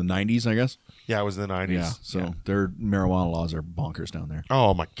was that, in the 90s, I guess? yeah, it was in the 90s. Yeah, so Yeah. their marijuana laws are bonkers down there.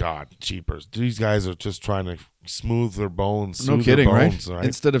 Oh my God, cheapers! These guys are just trying to smooth their bones. No soothe kidding, their bones, right?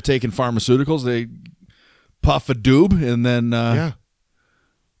 Instead of taking pharmaceuticals, they puff a doob, and then,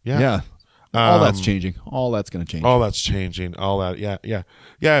 yeah. All that's changing. All that's going to change. All that's changing. All that, yeah.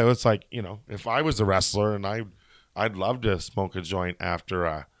 It's like, you know, if I was a wrestler and I'd love to smoke a joint after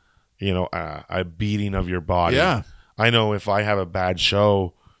a beating of your body. Yeah. I know if I have a bad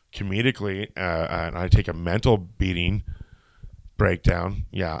show comedically and I take a mental beating breakdown,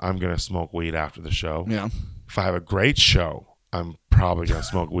 yeah, I'm gonna smoke weed after the show. Yeah. If I have a great show, I'm probably gonna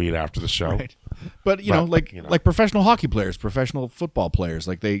smoke weed after the show. Right. But like professional hockey players, professional football players,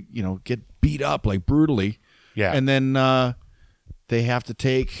 like they get beat up like brutally. Yeah. And then they have to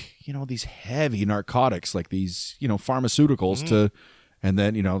take, these heavy narcotics, like these, pharmaceuticals and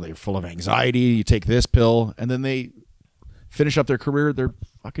then, they're full of anxiety. You take this pill and then they finish up their career. They're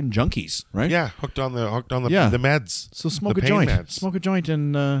fucking junkies, right? Yeah. Hooked on the meds. So smoke the a pain joint. meds. Smoke a joint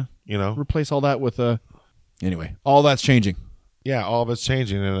and, You know? replace all that with anyway, all that's changing. Yeah. All of it's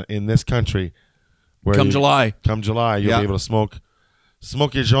changing in this country. Where Come July, you'll be able to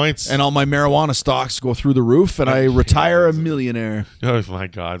smoke your joints. and all my marijuana stocks go through the roof, and I retire a millionaire. Oh my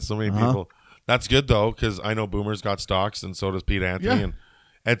God, so many people. That's good though, because I know Boomer's got stocks, and so does Pete Anthony. Yeah. And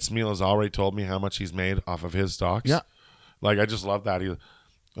Ed Smeal has already told me how much he's made off of his stocks. Yeah. Like I just love that.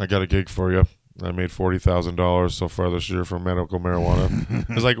 I got a gig for you. I made $40,000 so far this year from medical marijuana.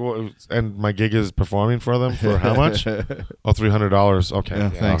 It's like, well, and my gig is performing for them for how much? $300. Okay. Yeah,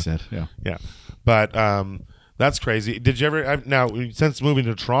 thanks, Ed. Yeah. Yeah. But that's crazy. Did you ever now since moving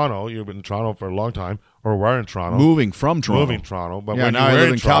to Toronto, you've been in Toronto for a long time, or were in Toronto, Moving from Toronto. but Yeah, when now you I were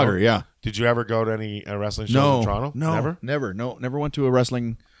live in Toronto, Calgary, yeah. Did you ever go to any wrestling shows in Toronto? No, never went to a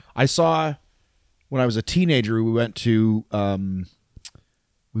wrestling. I saw when I was a teenager. We went to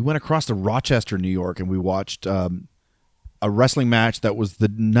we went across to Rochester, New York, and we watched a wrestling match that was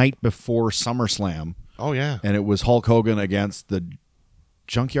the night before SummerSlam, Oh yeah. and it was Hulk Hogan against the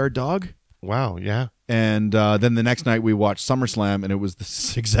Junkyard Dog. Wow. Yeah. And then the next night we watched SummerSlam, and it was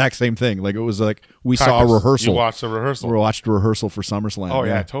the exact same thing. Like it was like we saw a Practice. rehearsal. You watched a rehearsal. We watched a rehearsal for SummerSlam. Oh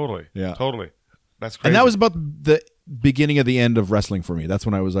yeah, totally. Yeah. Totally. That's crazy. And that was about the beginning of the end of wrestling for me. That's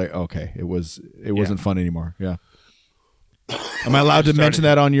when I was like, okay, it wasn't fun anymore. Yeah. Am I allowed to mention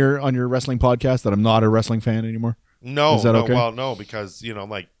that on your wrestling podcast that I'm not a wrestling fan anymore? No. Is that okay? Well, no, because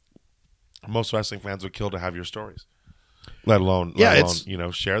like most wrestling fans would kill to have your stories, let alone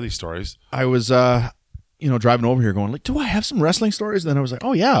share these stories. I was driving over here going like, do I have some wrestling stories? And then I was like,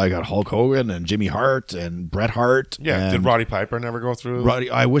 oh yeah, I got Hulk Hogan and Jimmy Hart and Bret Hart. Yeah. and Did Roddy Piper never go through? Roddy,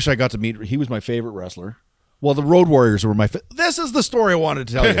 I wish I got to meet. He was my favorite wrestler. Well, the Road Warriors were my. This is the story I wanted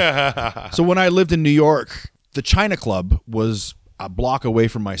to tell you. So when I lived in New York, the China Club was a block away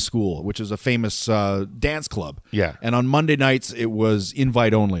from my school, which is a famous dance club. Yeah. And on Monday nights, it was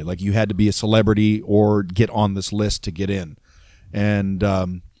invite only. Like you had to be a celebrity or get on this list to get in.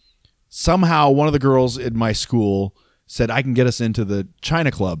 And somehow one of the girls in my school said, I can get us into the China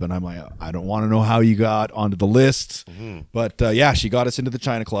Club. And I'm like, I don't want to know how you got onto the list. Mm-hmm. But yeah, she got us into the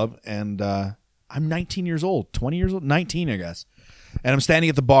China Club. And I'm 19 years old, 20 years old, 19, I guess. And I'm standing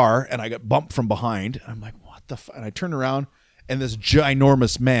at the bar and I got bumped from behind. I'm like, what the fuck? And I turn around and this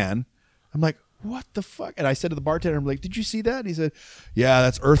ginormous man, I'm like, what the fuck? And I said to the bartender, I'm like, did you see that? And he said, yeah,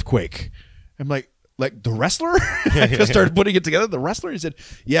 that's Earthquake. I'm like the wrestler? I just started putting it together. The wrestler? He said,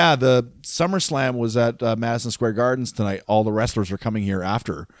 yeah, the SummerSlam was at Madison Square Gardens tonight. All the wrestlers are coming here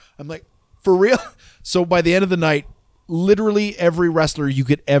after. I'm like, for real? So by the end of the night, literally every wrestler you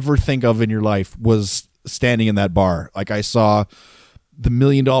could ever think of in your life was standing in that bar. Like I saw the $1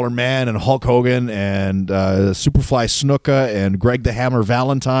 Million Man and Hulk Hogan and Superfly Snuka and Greg the Hammer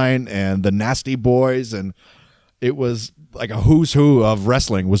Valentine and the Nasty Boys, and it was like a who's who of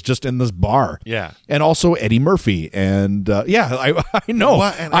wrestling was just in this bar. Yeah. And also Eddie Murphy. And I know.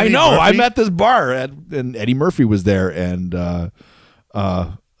 What? And I Eddie know. Murphy? I'm at this bar and Eddie Murphy was there. And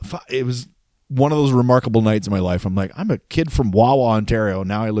it was one of those remarkable nights in my life. I'm like, I'm a kid from Wawa, Ontario.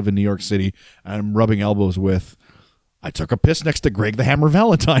 Now I live in New York City. And I'm rubbing elbows with, I took a piss next to Greg the Hammer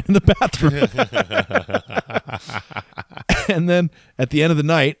Valentine in the bathroom. And then at the end of the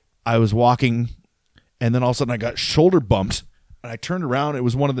night, I was walking, and then all of a sudden I got shoulder bumped, and I turned around. It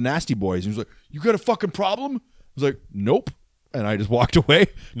was one of the Nasty Boys. He was like, "You got a fucking problem?" I was like, "Nope," and I just walked away.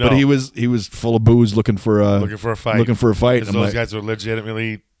 No. But he was full of booze, looking for a fight. Because I'm those like, guys were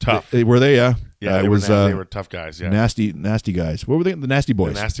legitimately tough. were they? Yeah, Yeah, it they was. they were tough guys. Yeah, nasty guys. What were they? The Nasty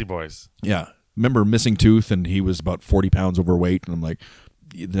Boys. the Nasty Boys. Yeah. Remember Missing Tooth, and he was about 40 pounds overweight, and I'm like,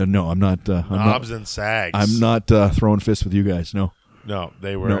 no, I'm not. Knobs and sags. I'm not throwing fists with you guys. No. No,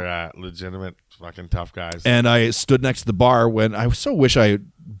 they were legitimate fucking tough guys. And I stood next to the bar when I so wish I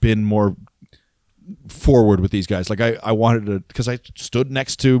had been more forward with these guys. Like I wanted to, because I stood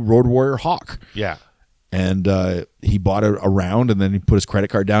next to Road Warrior Hawk. Yeah. And he bought a round, and then he put his credit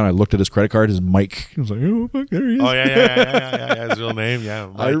card down. I looked at his credit card, his Mike. I was like, oh, fuck, there he is. Oh, yeah. His real name, yeah.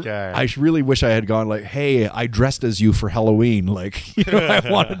 Mike, I really wish I had gone like, hey, I dressed as you for Halloween. Like, I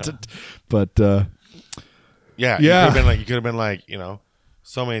wanted to, but yeah. You could have been like,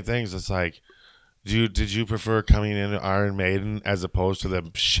 so many things. It's like, did you prefer coming in Iron Maiden as opposed to the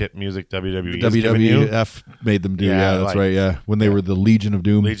shit music WWE is giving you? WWF made them do. Yeah, that's right. Yeah, when they were the Legion of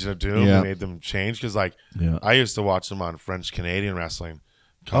Doom. Legion of Doom made them change because, I used to watch them on French Canadian wrestling.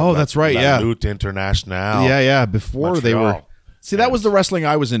 Oh, that's right. La Yeah, Lutte Internationale. Yeah. Before Montreal. they were See, that was the wrestling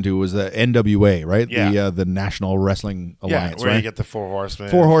I was into. Was the NWA, right? Yeah. The National Wrestling Alliance, where right? you get the Four Horsemen.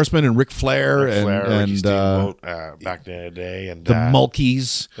 Four Horsemen and Ric Flair, Ricky and Steamboat, back in the day. And the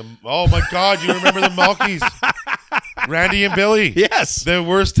Mulkeys. Oh, my God. You remember the Mulkeys? Randy and Billy. Yes. The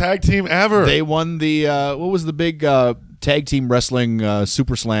worst tag team ever. They won the, what was the big tag team wrestling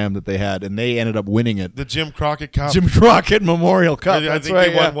Super Slam that they had, and they ended up winning it. The Jim Crockett Cup. Jim Crockett Memorial Cup. I That's think right.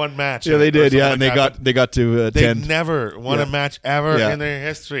 they won one match. Yeah, they did. Yeah, like and that, they got to They attend. never won a match ever in their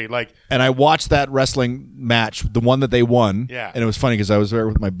history. Like, And I watched that wrestling match, the one that they won. Yeah. And it was funny because I was there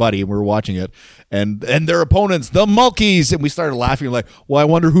with my buddy and we were watching it, and their opponents, the Mulkeys, and we started laughing like, well, I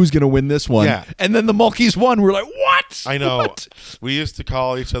wonder who's going to win this one. Yeah. And then the Mulkeys won. We were like, what? I know. What? We used to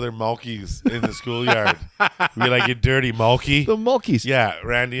call each other Mulkeys in the schoolyard. We'd be like, you dirty Mulkey. The Mulkeys. Yeah,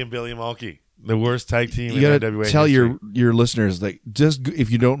 Randy and Billy Mulkey. The worst tag team You in gotta NWA tell history. your listeners, like, just if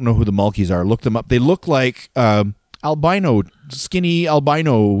you don't know who the Mulkeys are, look them up. They look like skinny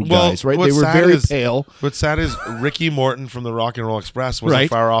albino guys, right? They what's were sad very is- pale. What's sad is Ricky Morton from the Rock and Roll Express wasn't Right.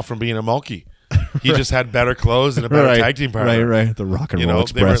 far off from being a Mulkey. He just had better clothes and a better tag team partner. Right. The Rock and You Roll know,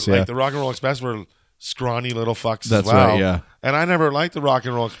 Express, they were yeah. like the Rock and Roll Express were scrawny little fucks That's as well. right, yeah. And I never liked the Rock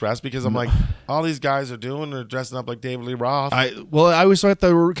and Roll Express because I'm like, all these guys are doing, they're dressing up like David Lee Roth. I always thought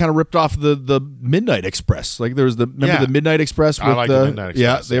they were kind of ripped off the Midnight Express. Like there was the Midnight Express with I like the Midnight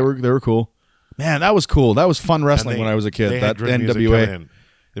Express, they were cool. Man, that was cool. That was fun And wrestling they- when I was a kid. they had That good music NWA. coming in.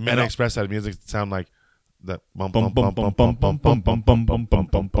 The Midnight Express had music that sound like that bum Bum bum bum bum bum bum bum bum bum bum bum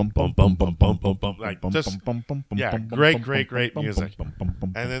bum bum bum bum bum bum bum bum like bum just bum bum bum yeah, bum great bum music. bum bum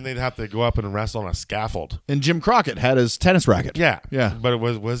bum. And then they'd have to go up and wrestle on a scaffold. And Jim Crockett had his tennis racket. Yeah, Yeah. But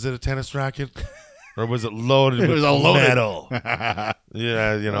was it a tennis racket, or was it loaded? It with was a loaded metal.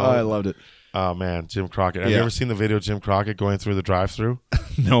 Yeah, you know. Oh, I loved it. Oh man, Jim Crockett. Have you Yeah. ever seen the video of Jim Crockett going through the drive-through?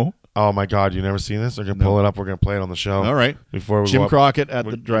 No. Oh my God, you never seen this? We're gonna pull it up. We're gonna play it on the show. All right. Before we Jim go up. Crockett at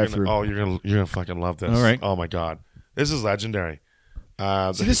the We're drive-through. you're gonna fucking love this. All right. Oh my God, this is legendary.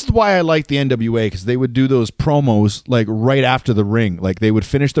 See, this is why I like the NWA, because they would do those promos like right after the ring. Like they would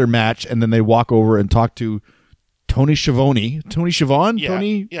finish their match and then they walk over and talk to Tony Schiavone. Tony Schiavone? Yeah.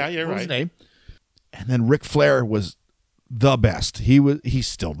 Tony? Yeah, you're what was his right. name? And then Ric Flair was the best. He's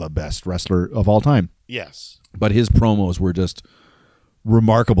still the best wrestler of all time. Yes. But his promos were just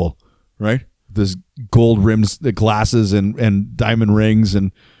remarkable, right? This gold rims, the glasses and diamond rings,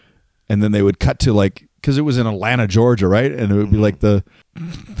 and then they would cut to like, because it was in Atlanta, Georgia, right? And it would be like the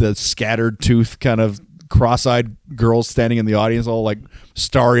scattered tooth kind of cross-eyed girls standing in the audience, all like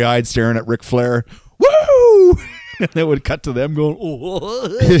starry-eyed, staring at Ric Flair. Woo! And then it would cut to them going,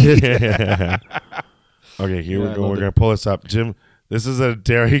 oh. Okay, here we I go. loved We're it. gonna pull this up, Jim. This is a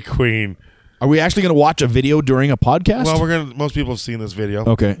Dairy Queen. Are we actually going to watch a video during a podcast? Well, most people have seen this video.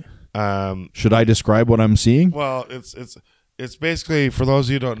 okay. Should I describe what I'm seeing? Well, it's basically, for those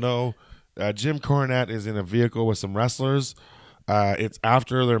of you who don't know, Jim Cornette is in a vehicle with some wrestlers. It's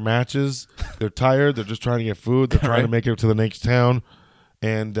after their matches. They're tired. They're just trying to get food. They're trying to make it to the next town.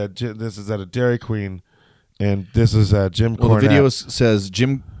 And this is at a Dairy Queen. And this is Jim Well, Cornette. the video says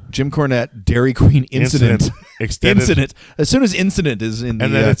Jim Cornette Dairy Queen incident. Extended. Incident. As soon as incident is in the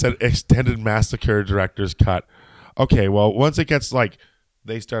And then it's an extended massacre director's cut. Okay, well, once it gets like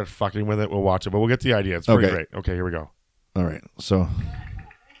they start fucking with it, we'll watch it. But we'll get the idea. It's pretty Okay. great. Okay, here we go. all right. So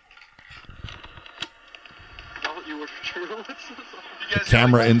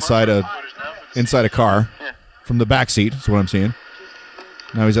camera inside a car from the back seat is what I'm seeing.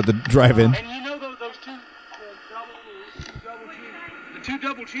 Now he's at the drive-in. And you know those two the two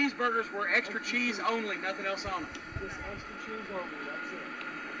double cheeseburgers were extra cheese only, nothing else on them. Just extra cheese only, that's it.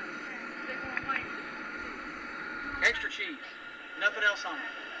 Extra cheese, nothing else on them.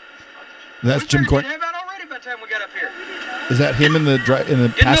 That's Jim Cornette. Have that already by the time we got up here. Is that him in the Didn't know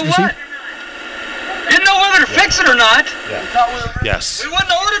passenger what? seat? Didn't know whether to fix it or not. Yes. We wouldn't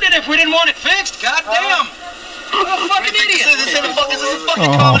have ordered it if we didn't want it fixed. God damn. I'm a fucking idiot. Is this a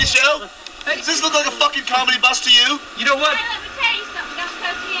fucking comedy show? Does this look like a fucking comedy bus to you? You know what? Hey, let me tell you something. That's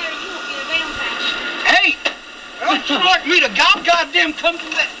supposed to be there. You won't get around that. Hey! Don't you like me to goddamn come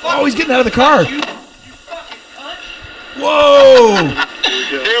from that Oh, he's getting out of the car. You fucking cunt. Whoa!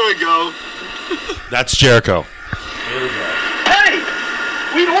 Here we go. That's Jericho. Hey!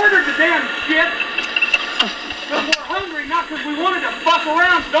 We ordered the damn shit because we're hungry, not because we wanted to fuck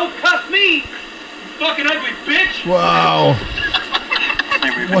around. So don't cuss me, you fucking ugly bitch. Wow!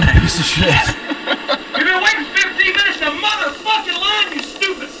 What a piece of shit! You've been waiting 15 minutes to motherfucking line, you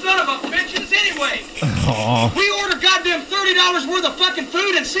stupid son of a bitches. Anyway, we order goddamn $30 worth of fucking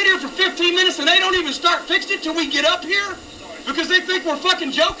food and sit here for 15 minutes and they don't even start fixing it till we get up here because they think we're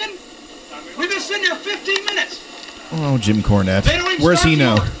fucking joking. We've been sitting here 15 minutes. Oh, Jim Cornette. They don't even Where's start he the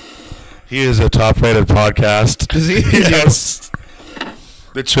now? order. He is a top-rated podcast. Is he? Yes.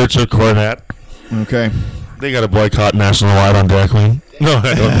 The Church of Cornette. Okay. They got a boycott nationwide on Dairy Queen. No,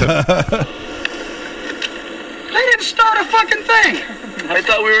 I don't. They didn't start a fucking thing. I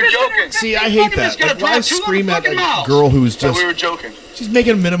thought we were joking. See, I hate that. Like, why scream at a girl who's I thought just we were joking. she's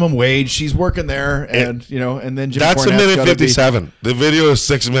making a minimum wage, she's working there, and and then Jim That's a Cornette's minute gotta 57. The video is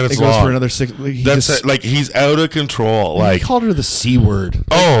 6 minutes It goes long. for another 6. That's it. Like, he's out of control. he Like, called her the C word.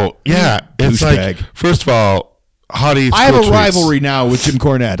 oh yeah, it's douchebag. like, first of all, hottie. I have a rivalry now with Jim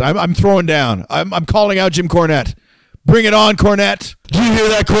Cornette. I'm throwing down. I'm calling out Jim Cornette. Bring it on, Cornette. Do you hear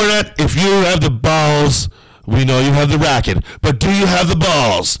that, Cornette? If you have the balls, we know you have the racket, but do you have the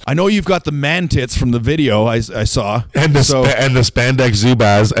balls? I know you've got the man tits from the video I saw. And the and the spandex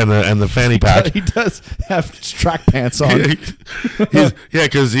Zubaz and the fanny pack. He does have track pants on. Yeah,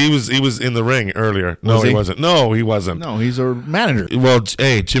 because he was in the ring earlier. No, Was he he? wasn't. No, he wasn't. No, he's a manager. Well,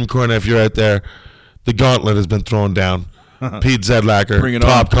 hey, Jim Cornette, if you're out there, the gauntlet has been thrown down. Pete Zedlacker, Bring it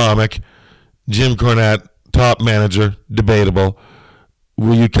top on. comic. Jim Cornette, top manager, debatable.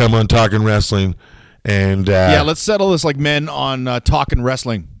 Will you come on Talking Wrestling? And Yeah, let's settle this like men on talking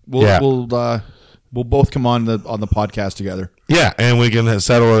wrestling. We'll both come on the podcast together. yeah, and we can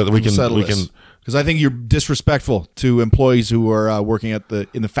settle it. We can because I think you're disrespectful to employees who are working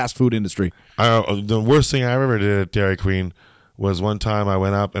in the fast food industry. The worst thing I ever did at Dairy Queen was one time I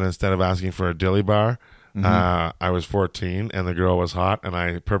went up and instead of asking for a dilly bar, I was 14 and the girl was hot and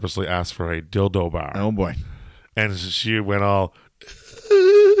I purposely asked for a dildo bar. Oh boy! And she went all,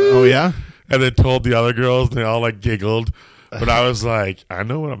 Oh yeah. and then told the other girls, and they all like giggled. But I was like, I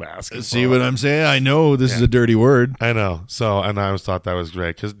know what I'm asking. See for. what I'm saying? I know this is a dirty word. I know. So, and I always thought that was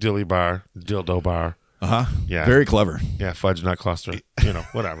great because dilly bar, dildo bar. Yeah. Very clever. Yeah, fudge nut cluster.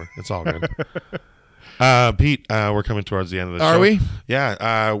 Whatever. It's all good. Pete, we're coming towards the end of the show. Are we?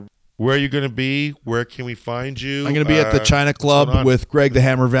 Yeah. Where are you going to be? Where can we find you? I'm going to be at the China what's going Club on? with Greg the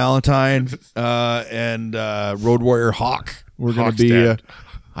Hammer Valentine and Road Warrior Hawk. We're going Hawk's to be. dead.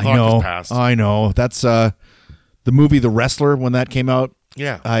 I Hawk know. is passed. I know. That's the movie The Wrestler when that came out.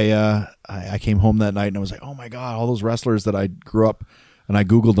 Yeah. I came home that night and I was like, oh my god, all those wrestlers that I grew up. And I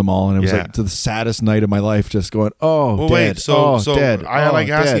Googled them all, and it was Yeah. like the saddest night of my life. Just going, Well, dead. wait. So dead. I like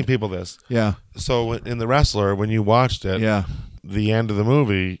dead. asking people this. Yeah, So in The Wrestler, when you watched it, yeah. the end of the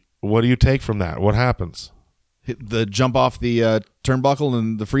movie, what do you take from that? What happens? The jump off the turnbuckle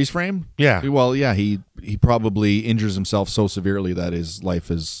and the freeze frame. Yeah. Well, yeah. He probably injures himself so severely that his life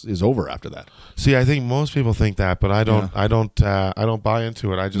is over after that. See, I think most people think that, but I don't. Yeah. I don't buy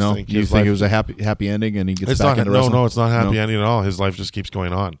into it. I just No, think you his think life, it was a happy ending, and he gets It's back not. into No, wrestling? no, it's not happy No. ending at all. His life just keeps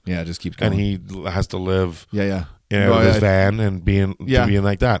going on, Yeah, it just keeps going. and he has to live yeah. with his van and being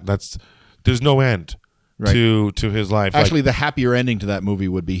like that. There's no end Right. to his life. Actually, the happier ending to that movie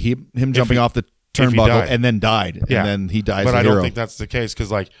would be him jumping off the he turnbuckle died. and then died, Yeah. and then he dies. But a I hero. don't think that's the case because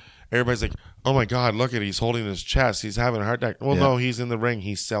like everybody's like, oh my god, look at he's holding his chest, he's having a heart attack. Well, Yeah. no, he's in the ring,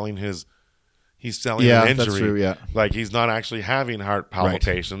 he's selling an Yeah, injury. that's true, yeah. Like he's not actually having heart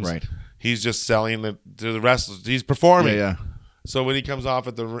palpitations. right. He's just selling it to the wrestlers. He's performing. Yeah. So when he comes off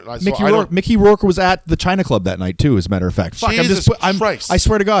at the Mickey Rourke was at the China Club that night too. As a matter of fact, fuck, Jesus Christ. I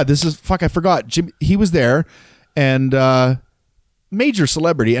swear to God, I forgot. Jim, he was there, and major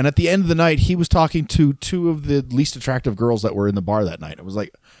celebrity. And at the end of the night, he was talking to two of the least attractive girls that were in the bar that night. It was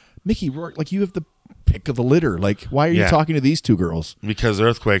like, Mickey Rourke, like you have the pick of the litter. Like, why are you Yeah. talking to these two girls? because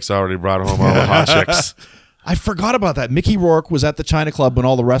Earthquake's already brought home all the hot chicks. I forgot about that. Mickey Rourke was at the China Club when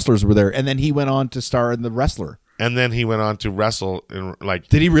all the wrestlers were there, and then he went on to star in The Wrestler. And then he went on to wrestle in like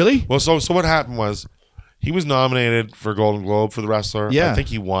Did he really? well, so what happened was he was nominated for Golden Globe for The Wrestler. Yeah. I think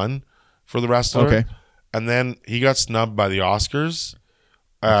he won for The Wrestler. Okay. And then he got snubbed by the Oscars.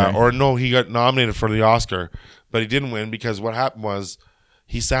 Okay. Or no, he got nominated for the Oscar, but he didn't win because what happened was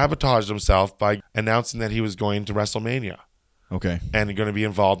he sabotaged himself by announcing that he was going to WrestleMania Okay. and going to be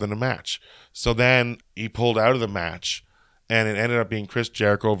involved in a match. So then he pulled out of the match, and it ended up being Chris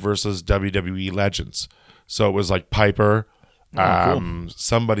Jericho versus WWE legends. So it was like Piper,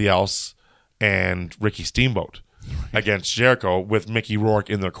 somebody else, and Ricky Steamboat against Jericho with Mickey Rourke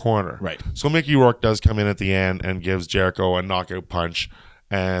in the corner. Right. So Mickey Rourke does come in at the end and gives Jericho a knockout punch,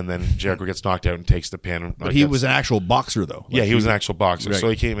 and then Jericho gets knocked out and takes the pin. But he was an actual boxer, though. Yeah, he was an actual boxer. Right. So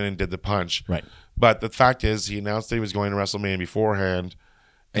he came in and did the punch. Right. But the fact is, he announced that he was going to WrestleMania beforehand.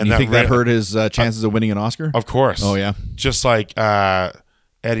 And you think that hurt his chances of winning an Oscar? Of course. Oh, yeah. Just like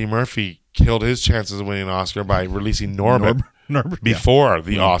Eddie Murphy killed his chances of winning an Oscar by releasing Norbit Norbit, before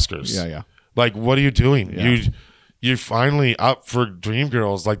the Oscars. Yeah. Like, what are you doing? Yeah. You're finally up for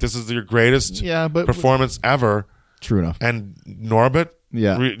Dreamgirls. Like, this is your greatest Yeah, but- performance ever. True enough. And Norbit.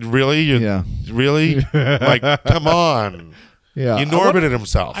 Yeah. Really? Yeah. Really? Like, come on. Yeah. He Norbited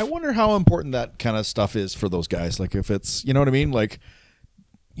himself. I wonder how important that kind of stuff is for those guys. Like if it's, you know what I mean? Like,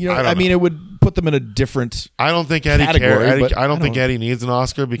 you know, I mean, it would put them in a different. I don't think Eddie category, cares. but I don't think Eddie needs an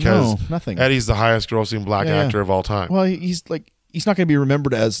Oscar because No, nothing. Eddie's the highest grossing black actor of all time. Well, he's not going to be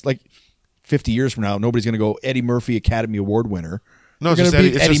remembered as like 50 years from now. Nobody's going to go Eddie Murphy Academy Award winner. No, They're it's going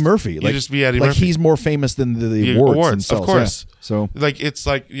to just be Eddie Murphy. You just be Eddie like Murphy. he's more famous than the The awards themselves. of course. Yeah. So like it's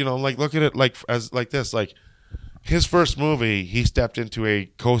like, you know, like look at it like as like this, like his first movie, he stepped into a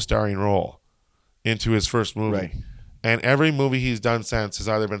co-starring role into his first movie. Right. And every movie he's done since has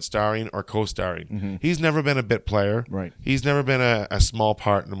either been starring or co-starring. Mm-hmm. He's never been a bit player. Right. He's never been a small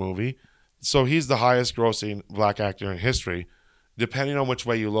part in the movie. So he's the highest grossing black actor in history, depending on which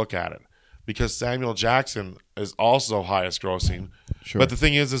way you look at it. Because Samuel Jackson is also highest grossing. Sure. But the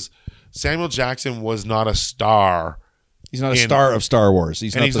thing is Samuel Jackson was not a star. he's not a star of Star Wars.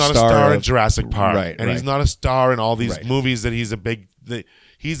 He's And not he's the not a star star of, in Jurassic Park. Right, and he's right. not a star in all these Right. movies that he's a big...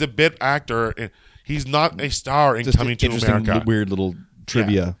 he's a bit actor. He's not a star in Just Coming to interesting, America. weird little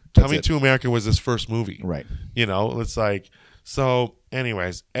trivia. Yeah. That's Coming it. to America was his first movie. Right. You know, it's like... So,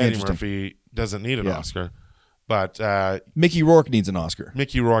 anyways, Eddie Interesting. Murphy doesn't need an Yeah. Oscar. But Mickey Rourke needs an Oscar.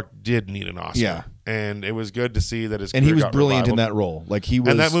 Mickey Rourke did need an Oscar. Yeah. And it was good to see that his And he career was got brilliant in revivaled. that role. Like he was,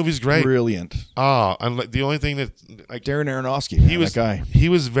 And that movie's great. brilliant. Oh, and like, the only thing that... like Darren Aronofsky, he man, was that guy. He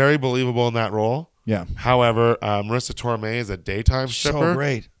was very believable in that role. Yeah, However, Marissa Tomei is a daytime stripper. so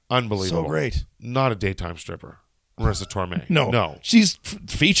great, Unbelievable. so great. Not a daytime stripper. Marissa Tomei. No, No. she's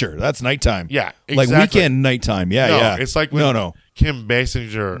feature. That's nighttime. Yeah, like exactly. weekend nighttime. Yeah, No, yeah. it's like when no. Kim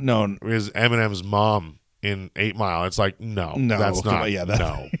Basinger No. is Eminem's mom in 8 Mile. It's like, no, No, that's not. yeah, that-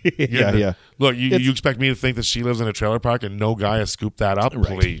 no. Yeah, yeah. Look, you It's- expect me to think that she lives in a trailer park and no guy has scooped that up?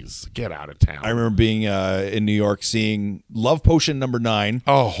 Right. Please, get out of town. I remember being in New York seeing Love Potion #9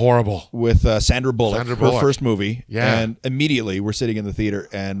 Oh, horrible. with Sandra Bullock, Sandra her Bullock. first movie. Yeah. And immediately we're sitting in the theater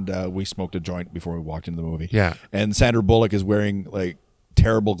and we smoked a joint before we walked into the movie. Yeah. And Sandra Bullock is wearing like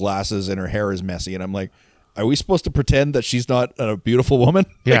terrible glasses and her hair is messy. And I'm like, are we supposed to pretend that she's not a beautiful woman?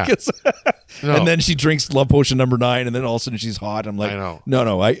 Yeah. Because- No. And then she drinks Love Potion #9 and then all of a sudden she's hot. I'm like, I know.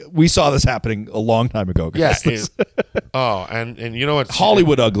 No, we saw this happening a long time ago. Yeah. Guys. This- Oh, and you know what?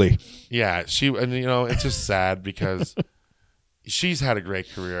 Hollywood ugly. Yeah, and you know, it's just sad because she's had a great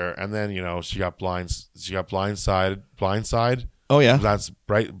career, and then you know she got Blindside. Oh yeah. That's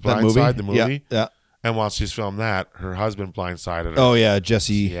That Blindside, the movie. Yeah. And while she's filmed that, her husband blindsided her. Oh yeah,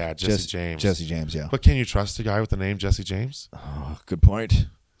 Jesse. Yeah, Jesse James. Jesse James. Yeah. But can you trust a guy with the name Jesse James? Good point.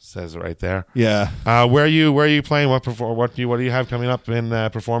 Says it right there. Yeah. Where are you playing? What do you have coming up in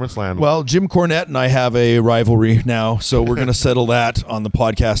Performance Land? Well, Jim Cornette and I have a rivalry now, so we're going to settle that on the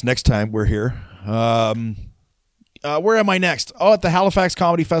podcast next time we're here. Where am I next? Oh, at the Halifax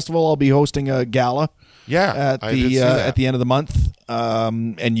Comedy Festival, I'll be hosting a gala. Yeah, at I did see the that. at the end of the month,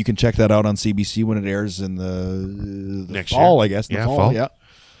 and you can check that out on CBC when it airs in the Next fall, year. I guess. In Yeah, the fall, fall. yeah.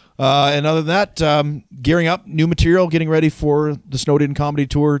 And other than that, gearing up, new material, getting ready for the Snowed In Comedy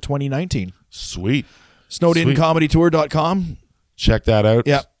Tour 2019. Sweet. SnowedInComedyTour.com. Check that out.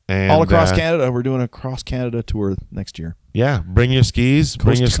 Yeah. And, All across Canada. We're doing a cross Canada tour next year. Yeah, bring your skis,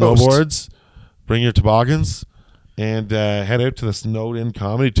 bring your Coast to coast. snowboards, bring your toboggans, and head out to the Snowed In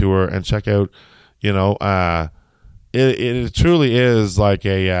Comedy Tour and check out. You know, it truly is like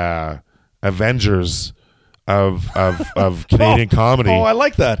a Avengers of Canadian comedy. Oh, I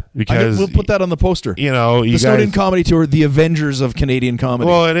like that. Because- we'll put that on the poster. You know, you the Snowed In guys. Comedy Tour, the Avengers of Canadian comedy.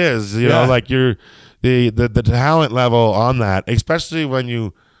 Well, it is. You Yeah. know, like you're the talent level on that, especially when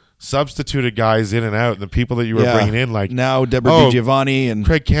you substituted guys in and out, and the people that you were bringing in, like now Deborah oh, DiGiovanni and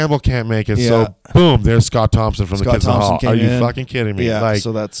Craig Campbell can't make it, Yeah. so boom, there's Scott Thompson from the Scott Kids in the Thompson Hall. came Are you in. fucking kidding me? Yeah, like,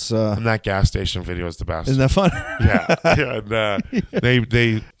 so that's and that gas station video is the best. isn't that fun? yeah, and,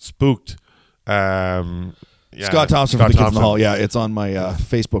 they spooked. Yeah, Scott Thompson from the Kids in the Hall. Yeah, it's on my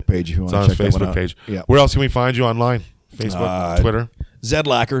Facebook page if you It's want on to check his that one Facebook out. page. Yeah. Where else can we find you online? Facebook, Twitter. Zed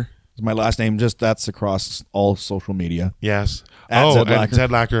Lacker is my last name. Just that's across all social media. Yes. At Zed and Lacker. Zed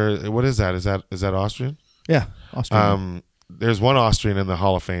Lacker. What is that? Is that Austrian? Yeah, Austrian. There's one Austrian in the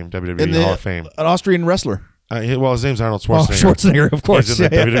Hall of Fame, WWE In the- Hall of Fame. An Austrian wrestler. Well, his name's Arnold Oh, Schwarzenegger. Schwarzenegger, of course. He's in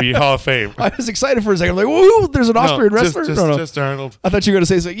the Yeah, yeah. WWE Hall of Fame. I was excited for a second. I'm like, whoa, there's an Austrian wrestler? No. Just Arnold. I thought you were going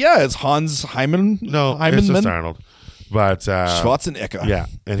to say, yeah, it's Hans Hyman. No, it's Hymanman. just Arnold. But Schwarzenegger. yeah,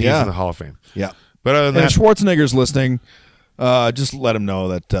 and he's Yeah. in the Hall of Fame. Yeah. But other And than if that, Schwarzenegger's listening, just let him know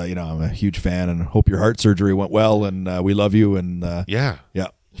that I'm a huge fan and hope your heart surgery went well and we love you and yeah, yeah.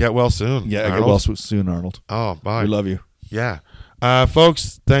 get well soon. Yeah, Arnold. get well soon, Arnold. Oh, bye. We love you. Yeah.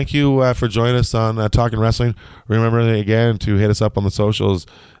 Folks, thank you for joining us on Talking Wrestling. Remember again to hit us up on the socials,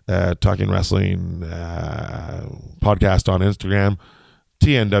 Talking Wrestling podcast on Instagram,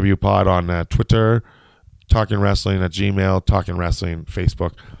 TNW Pod on Twitter, Talking Wrestling at Gmail, Talking Wrestling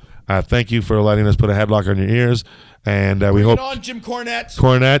Facebook. Thank you for letting us put a headlock on your ears, and we hope. On Jim Cornette.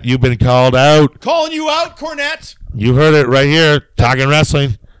 Cornette, you've been called out. Calling you out, Cornette. You heard it right here. Talking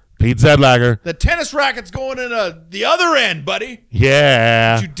Wrestling. Pete Zedlager. The tennis racket's going in the other end, buddy.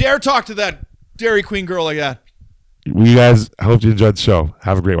 Yeah. Don't you dare talk to that Dairy Queen girl like that. You guys, I hope you enjoyed the show.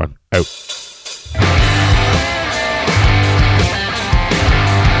 Have a great one. Out.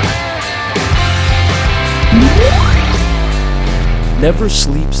 Never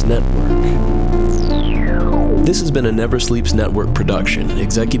Sleeps Network. This has been a Never Sleeps Network production,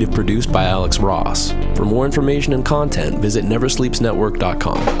 executive produced by Alex Ross. For more information and content, visit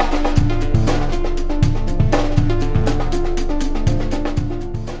neversleepsnetwork.com.